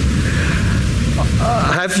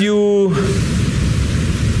 Have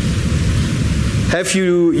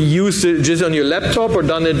you used it just on your laptop or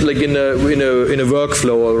done it like in a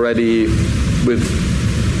workflow already with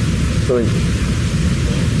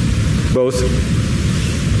both?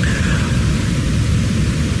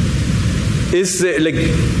 Is there, like,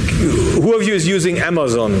 who of you is using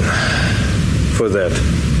Amazon for that?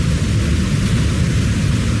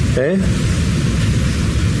 Okay.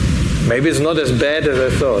 Maybe it's not as bad as I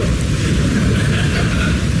thought.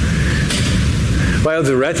 While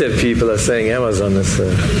the Red Hat people are saying Amazon is...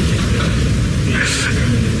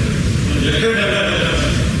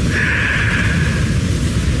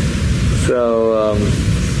 So,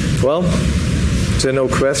 well, there are no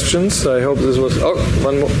questions. I hope this was... Oh,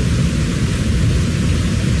 one more.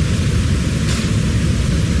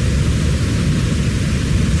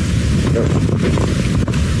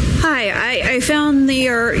 Hi, I found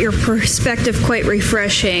your perspective quite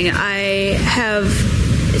refreshing. I have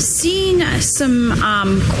seen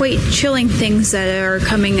some quite chilling things that are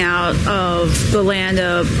coming out of the land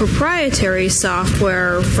of proprietary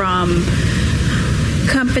software from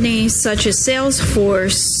companies such as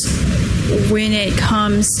Salesforce when it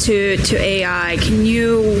comes to AI. Can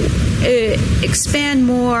you expand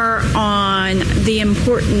more on the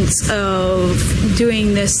importance of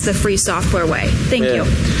doing this the free software way? Thank you.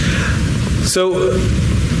 So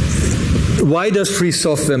why does free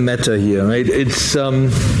software matter here? Right? It's I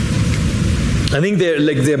think there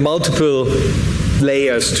are multiple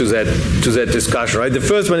layers to that discussion. Right? The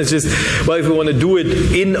first one is just, well, if we want to do it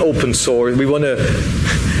in open source, we want to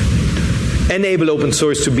enable open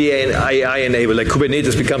source to be an AI enabled, like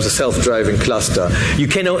Kubernetes becomes a self-driving cluster. You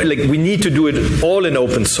cannot, like, we need to do it all in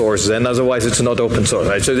open source, then otherwise it's not open source,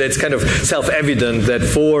 right? So that's kind of self-evident that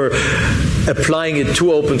for applying it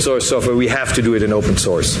to open source software, we have to do it in open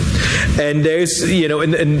source. And there's,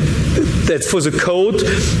 and that's for the code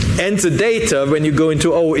and the data. When you go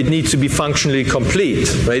into, it needs to be functionally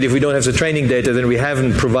complete, right? If we don't have the training data, then we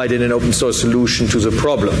haven't provided an open source solution to the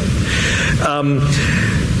problem.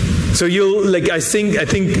 So you'll, like, I think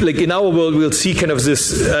like in our world we'll see kind of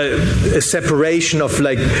this a separation of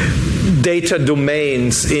like data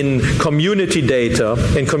domains in community data,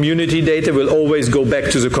 and community data will always go back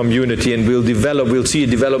to the community, and we'll see a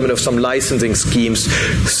development of some licensing schemes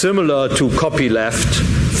similar to copyleft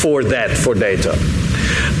for data.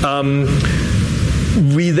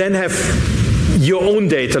 We then have your own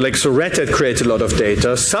data, like so Red Hat creates a lot of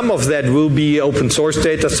data. Some of that will be open source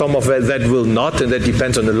data, some of that will not, and that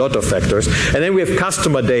depends on a lot of factors. And then we have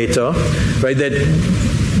customer data, right, that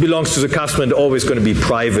belongs to the customer and always going to be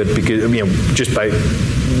private because, just by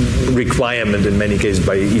requirement in many cases,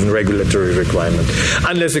 by even regulatory requirement,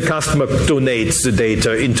 unless a customer donates the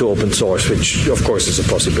data into open source, which of course is a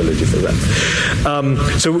possibility for them.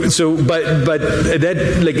 But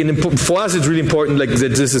that, like, for us, it's really important, like,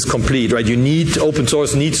 that this is complete, right? You need, open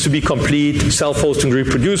source needs to be complete, self-hosting,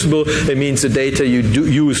 reproducible. It means the data you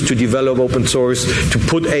use to develop open source, to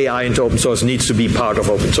put AI into open source, needs to be part of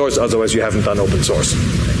open source. Otherwise, you haven't done open source.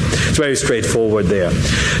 It's very straightforward there.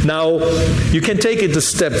 Now, you can take it a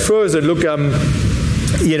step further. Look,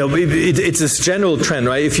 you know, it's this general trend,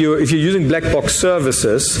 right? If you're using black box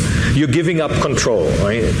services, you're giving up control,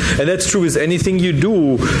 right? And that's true with anything you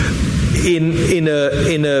do in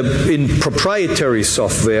proprietary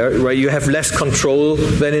software, right? You have less control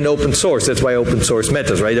than in open source. That's why open source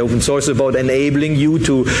matters, right? Open source is about enabling you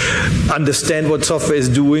to understand what software is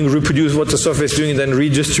doing, reproduce what the software is doing, and then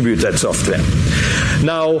redistribute that software.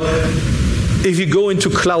 Now, if you go into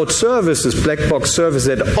cloud services, black box services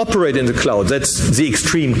that operate in the cloud, that's the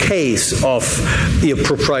extreme case of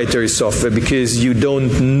proprietary software, because you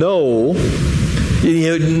don't know.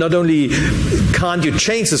 You know, not only can't you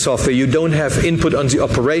change the software, you don't have input on the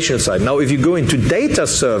operational side. Now, if you go into data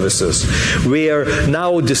services, where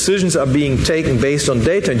now decisions are being taken based on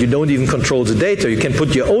data, and you don't even control the data, you can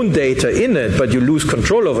put your own data in it, but you lose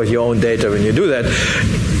control over your own data when you do that.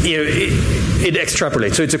 You know, it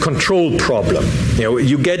extrapolates. So it's a control problem. You know,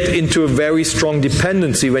 you get into a very strong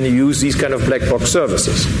dependency when you use these kind of black box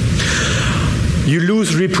services. You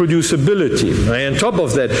lose reproducibility. Right? On top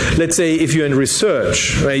of that, let's say if you're in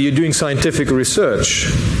research, right, you're doing scientific research,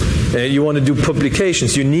 you want to do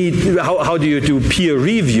publications, you need, how do you do peer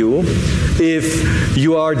review if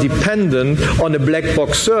you are dependent on a black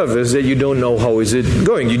box service that you don't know how is it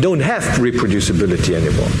going? You don't have reproducibility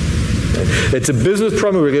anymore. It's a business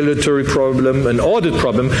problem, a regulatory problem, an audit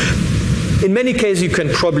problem. In many cases, you can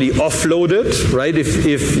probably offload it, right?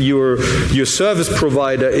 If your service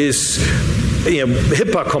provider is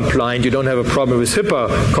HIPAA compliant, you don't have a problem with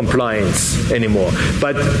HIPAA compliance anymore.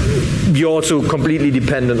 But you're also completely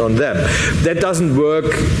dependent on them. That doesn't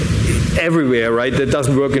work everywhere, right? That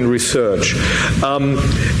doesn't work in research.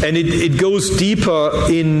 And it goes deeper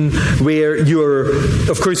in where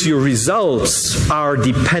of course, your results are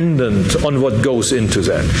dependent on what goes into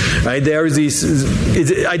that. Right? There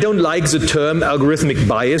is I don't like the term algorithmic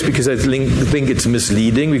bias, because I think it's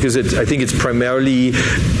misleading, because I think it's primarily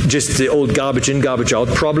just the old garbage in, garbage out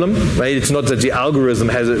problem, right? It's not that the algorithm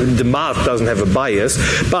the math doesn't have a bias,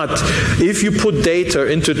 but if you put data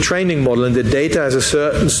into a training model and the data has a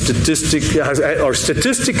certain statistical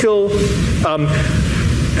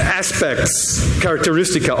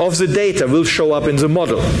characteristica of the data will show up in the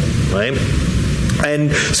model, right?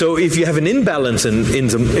 And so if you have an imbalance in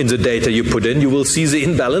the data you put in, you will see the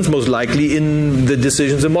imbalance most likely in the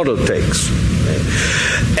decisions the model takes.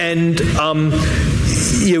 And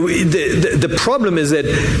the problem is that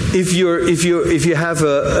if you have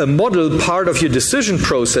a model part of your decision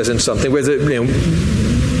process in something where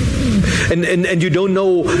and you don't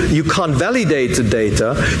know, you can't validate the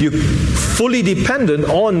data, you're fully dependent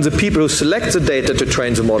on the people who select the data to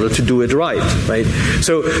train the model to do it right?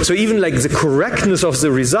 So even like the correctness of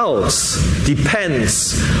the results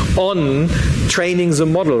depends on training the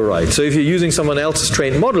model right. So if you're using someone else's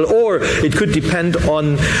trained model, or it could depend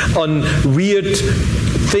on weird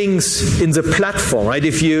things in the platform, right?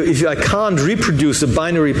 If I can't reproduce the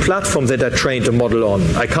binary platform that I trained the model on,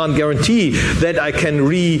 I can't guarantee that I can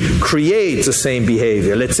recreate the same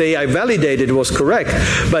behavior. Let's say I validated it was correct,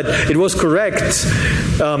 but it was correct,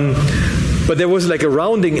 but there was like a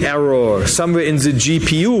rounding error somewhere in the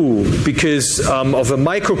GPU because of a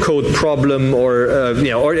microcode problem, or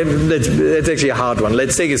that's actually a hard one.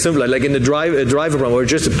 Let's take it simpler, like in the driver problem, or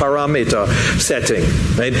just a parameter setting,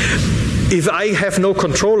 right? If I have no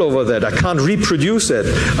control over that, I can't reproduce it,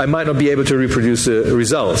 I might not be able to reproduce the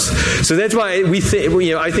results. So that's why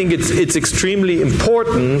I think it's extremely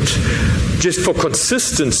important, just for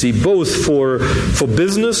consistency, both for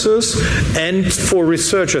businesses and for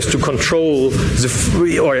researchers, to control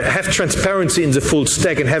or have transparency in the full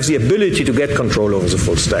stack and have the ability to get control over the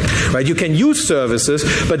full stack. Right? You can use services,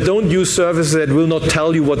 but don't use services that will not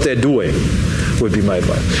tell you what they're doing, would be my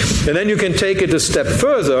advice. And then you can take it a step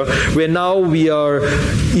further, where now we are,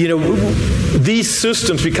 these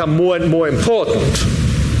systems become more and more important.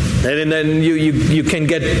 And then you can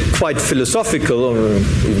get quite philosophical or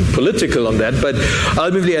even political on that, but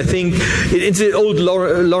ultimately I think it's the old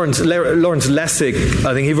Lawrence Lessig.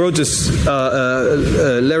 I think he wrote this.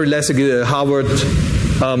 Larry Lessig, Harvard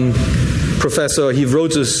professor, he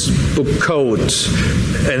wrote this book Code,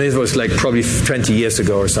 and it was like probably 20 years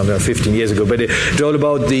ago or something, or 15 years ago, but it's all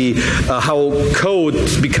about the how code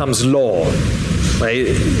becomes law.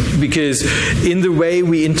 Right? Because in the way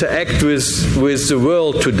we interact with the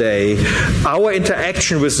world today, our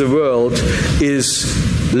interaction with the world is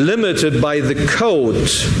limited by the code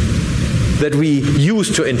that we use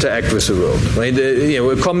to interact with the world. Right?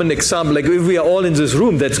 A common example, like if we are all in this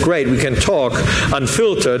room, that's great, we can talk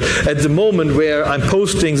unfiltered. At the moment where I'm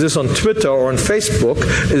posting this on Twitter or on Facebook,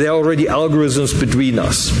 there are already algorithms between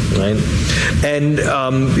us. Right? And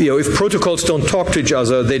if protocols don't talk to each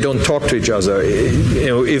other, they don't talk to each other.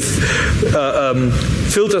 If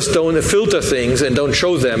filters don't filter things and don't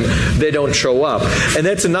show them, they don't show up. And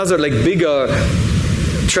that's another bigger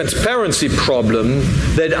transparency problem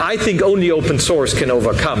that I think only open source can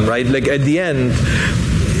overcome, right? Like at the end,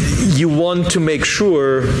 you want to make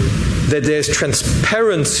sure that there's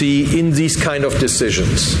transparency in these kind of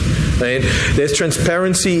decisions. Right? There's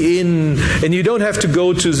transparency in, and you don't have to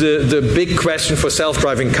go to the big question for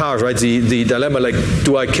self-driving cars, right? The dilemma, like,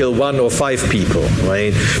 do I kill 1 or 5 people,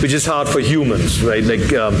 right? Which is hard for humans, right? Like,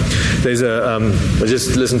 there's I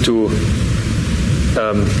just listened to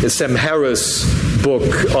Sam Harris'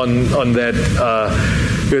 book on that.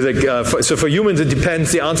 So for humans, it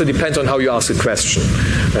depends. The answer depends on how you ask the question,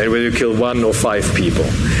 right? Whether you kill 1 or 5 people.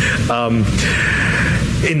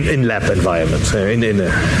 In lab environments, in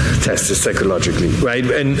a test psychologically, right?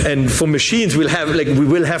 And for machines, we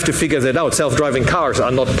will have to figure that out. Self-driving cars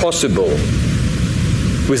are not possible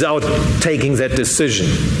without taking that decision.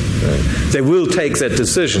 Right? They will take that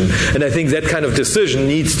decision, and I think that kind of decision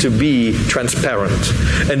needs to be transparent.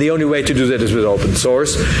 And the only way to do that is with open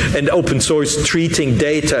source, and open source treating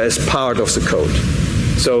data as part of the code.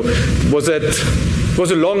 So was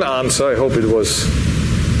a long answer. I hope it was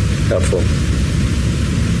helpful.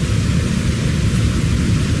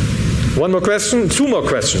 One more question? 2 more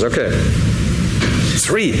questions, okay.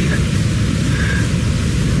 3.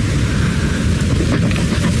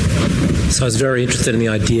 So I was very interested in the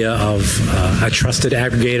idea of a trusted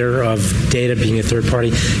aggregator of data being a third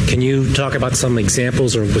party. Can you talk about some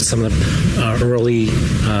examples or with some of the early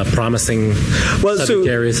promising subject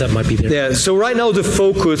areas that might be there? Yeah, so right now the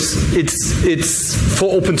focus, it's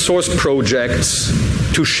for open source projects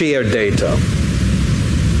to share data.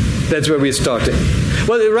 That's where we're starting.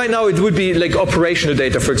 Well, right now it would be like operational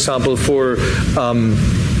data, for example, for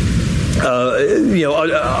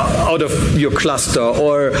out of your cluster,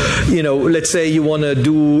 or let's say you want to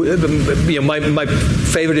do. My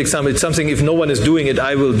favorite example. It's something if no one is doing it,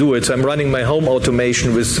 I will do it. So I'm running my home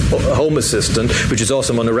automation with Home Assistant, which is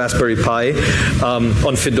awesome on a Raspberry Pi,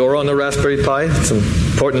 on Fedora on a Raspberry Pi. It's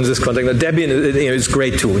important in this context. Debian is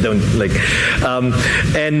great too.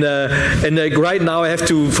 And right now I have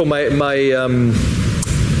to for my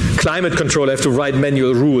climate control, I have to write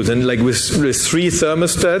manual rules, and like with 3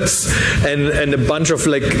 thermostats and a bunch of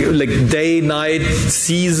like day, night,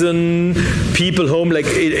 season, people home,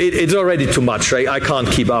 it's already too much, right? I can't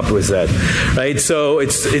keep up with that, right? So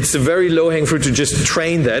it's a very low-hanging fruit to just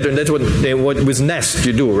train that, and that's what with Nest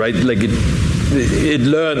you do, right? Like it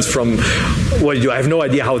learns from what you do. I have no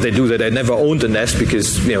idea how they do that. I never owned a Nest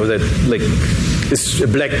because that it's a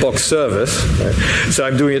black box service, right? So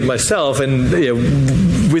I'm doing it myself, and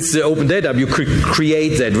with the open data, you could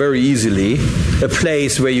create that very easily, a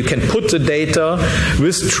place where you can put the data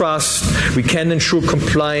with trust. We can ensure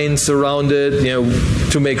compliance around it,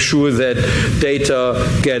 to make sure that data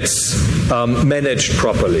gets managed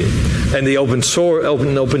properly. And the open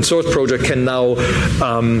source project can now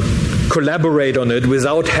collaborate on it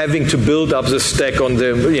without having to build up the stack on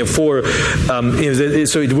the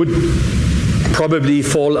so it would probably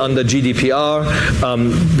fall under GDPR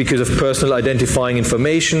because of personal identifying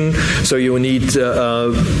information. So you need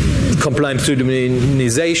compliance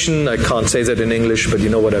pseudonymization. I can't say that in English, but you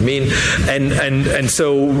know what I mean. And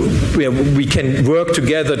so we can work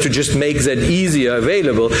together to just make that easier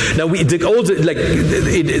available. Now we're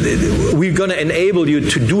going to enable you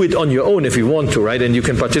to do it on your own if you want to, right? And you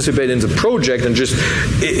can participate in the project, and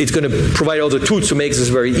it's going to provide all the tools to make this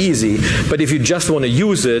very easy. But if you just want to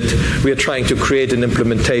use it, we are trying to create an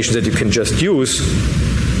implementation that you can just use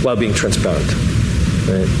while being transparent.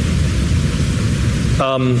 Right?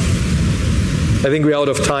 I think we're out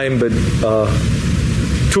of time, but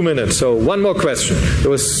 2 minutes. So one more question. There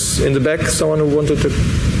was in the back someone who wanted to.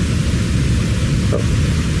 Oh.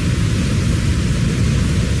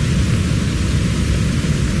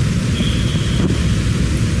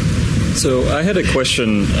 So I had a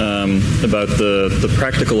question about the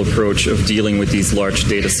practical approach of dealing with these large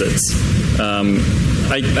data sets.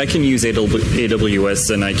 I can use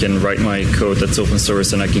AWS and I can write my code that's open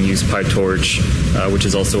source, and I can use PyTorch, which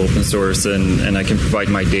is also open source, and I can provide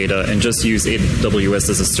my data and just use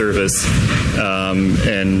AWS as a service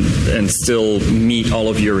and still meet all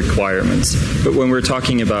of your requirements. But when we're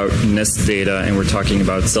talking about Nest data and we're talking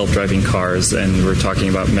about self-driving cars and we're talking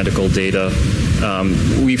about medical data,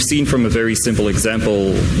 we've seen from a very simple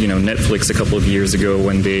example, Netflix a couple of years ago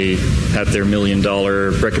when they had their $1 million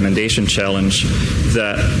recommendation challenge,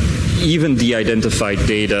 that even de-identified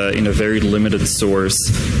data in a very limited source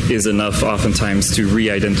is enough oftentimes to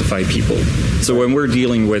re-identify people. So when we're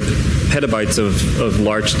dealing with petabytes of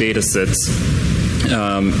large data sets,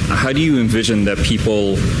 how do you envision that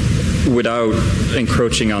people, without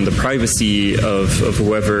encroaching on the privacy of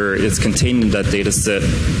whoever is contained in that data set,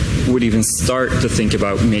 would even start to think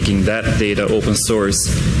about making that data open source?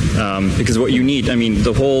 Because what you need,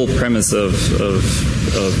 the whole premise of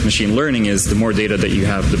machine learning is the more data that you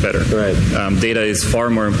have, the better. Right. Data is far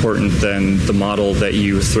more important than the model that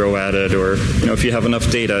you throw at it, or if you have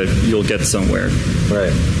enough data, you'll get somewhere.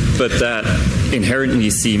 Right. But that inherently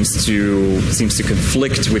seems to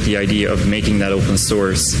conflict with the idea of making that open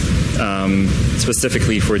source,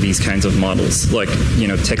 specifically for these kinds of models, like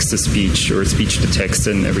text to speech or speech to text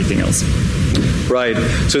and everything else. Right.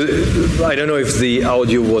 So I don't know if the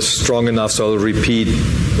audio was strong enough, so I'll repeat.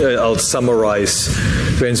 I'll summarize.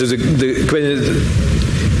 So the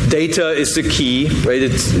data is the key,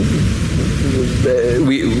 right?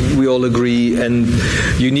 We all agree, and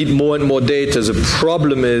you need more and more data. The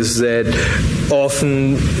problem is that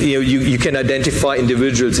often you can identify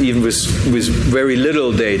individuals even with very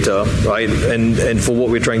little data, right? And for what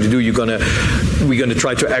we're trying to do, we're gonna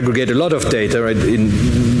try to aggregate a lot of data, right? In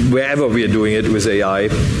wherever we are doing it with AI.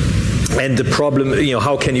 And the problem,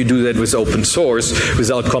 how can you do that with open source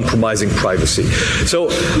without compromising privacy? So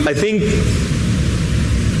I think.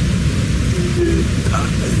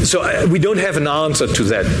 So we don't have an answer to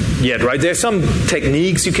that yet, right? There's some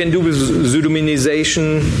techniques you can do with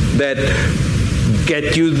pseudonymization that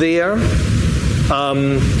get you there.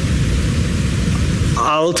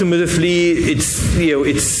 Ultimately,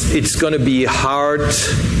 it's going to be hard.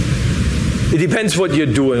 It depends what you're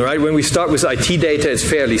doing, right? When we start with IT data, it's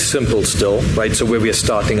fairly simple still, right? So where we are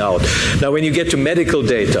starting out. Now, when you get to medical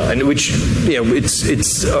data, and which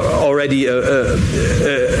it's already a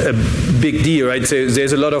big deal, right? So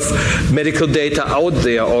there's a lot of medical data out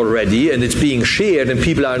there already, and it's being shared, and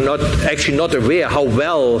people are not aware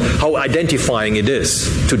how identifying it is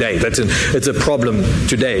today. It's a problem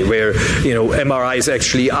today, where MRIs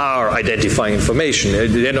actually are identifying information.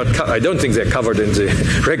 They're not. I don't think they're covered in the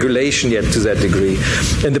regulation yet to that degree.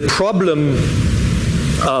 And the problem,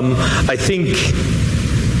 I think,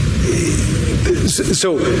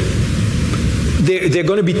 so there are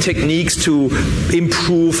going to be techniques to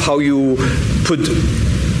improve how you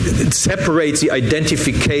separate the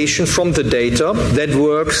identification from the data. That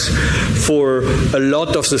works for a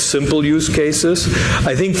lot of the simple use cases.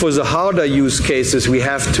 I think for the harder use cases, we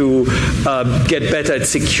have to get better at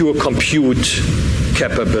secure compute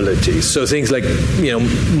capabilities. So things like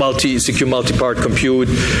secure multi-part compute,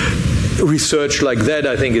 research like that,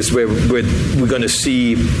 I think, is where we're going to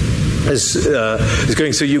see is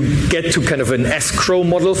going. So you get to kind of an escrow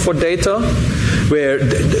model for data, where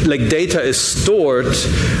data is stored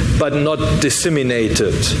but not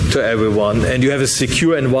disseminated to everyone, and you have a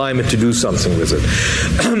secure environment to do something with it.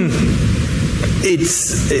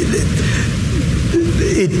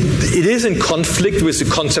 It is in conflict with the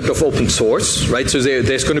concept of open source, right? So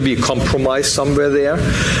there's going to be a compromise somewhere there.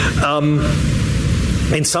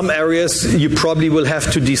 In some areas, you probably will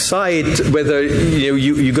have to decide whether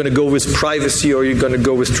you're going to go with privacy or you're going to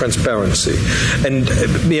go with transparency. And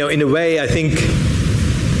in a way, I think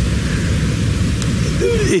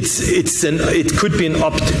it could be an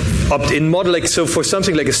opt-in model. Like, so for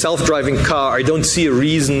something like a self-driving car, I don't see a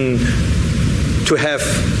reason to have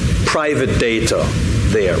private data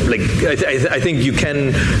there. Like, I think you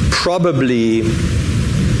can probably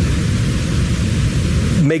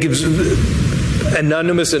make it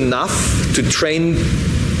anonymous enough to train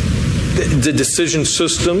the decision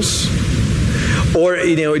systems, or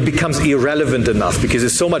it becomes irrelevant enough because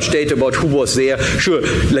there's so much data about who was there. Sure,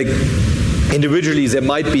 like individually there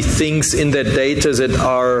might be things in that data that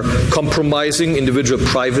are compromising individual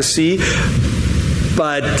privacy,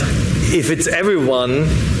 but if it's everyone,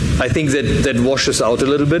 I think that washes out a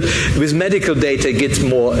little bit. With medical data, it gets a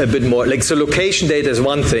bit more, like, so location data is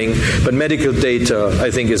one thing, but medical data,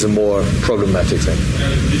 I think, is a more problematic thing.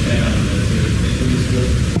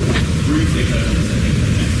 So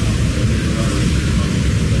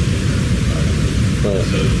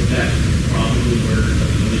that's probably where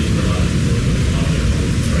at least for a lot of people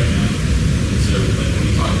right now. And so like when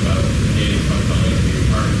we talk about data, we talk about like your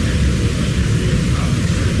architecture, we talk about your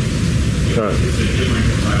copy. It's a different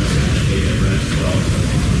type of data rest, but also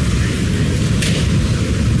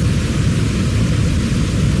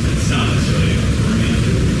it's not necessarily a permanent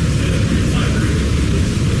library,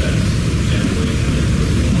 but that's generally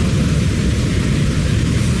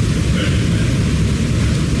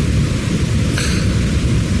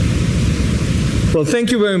Well,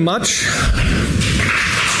 thank you very much.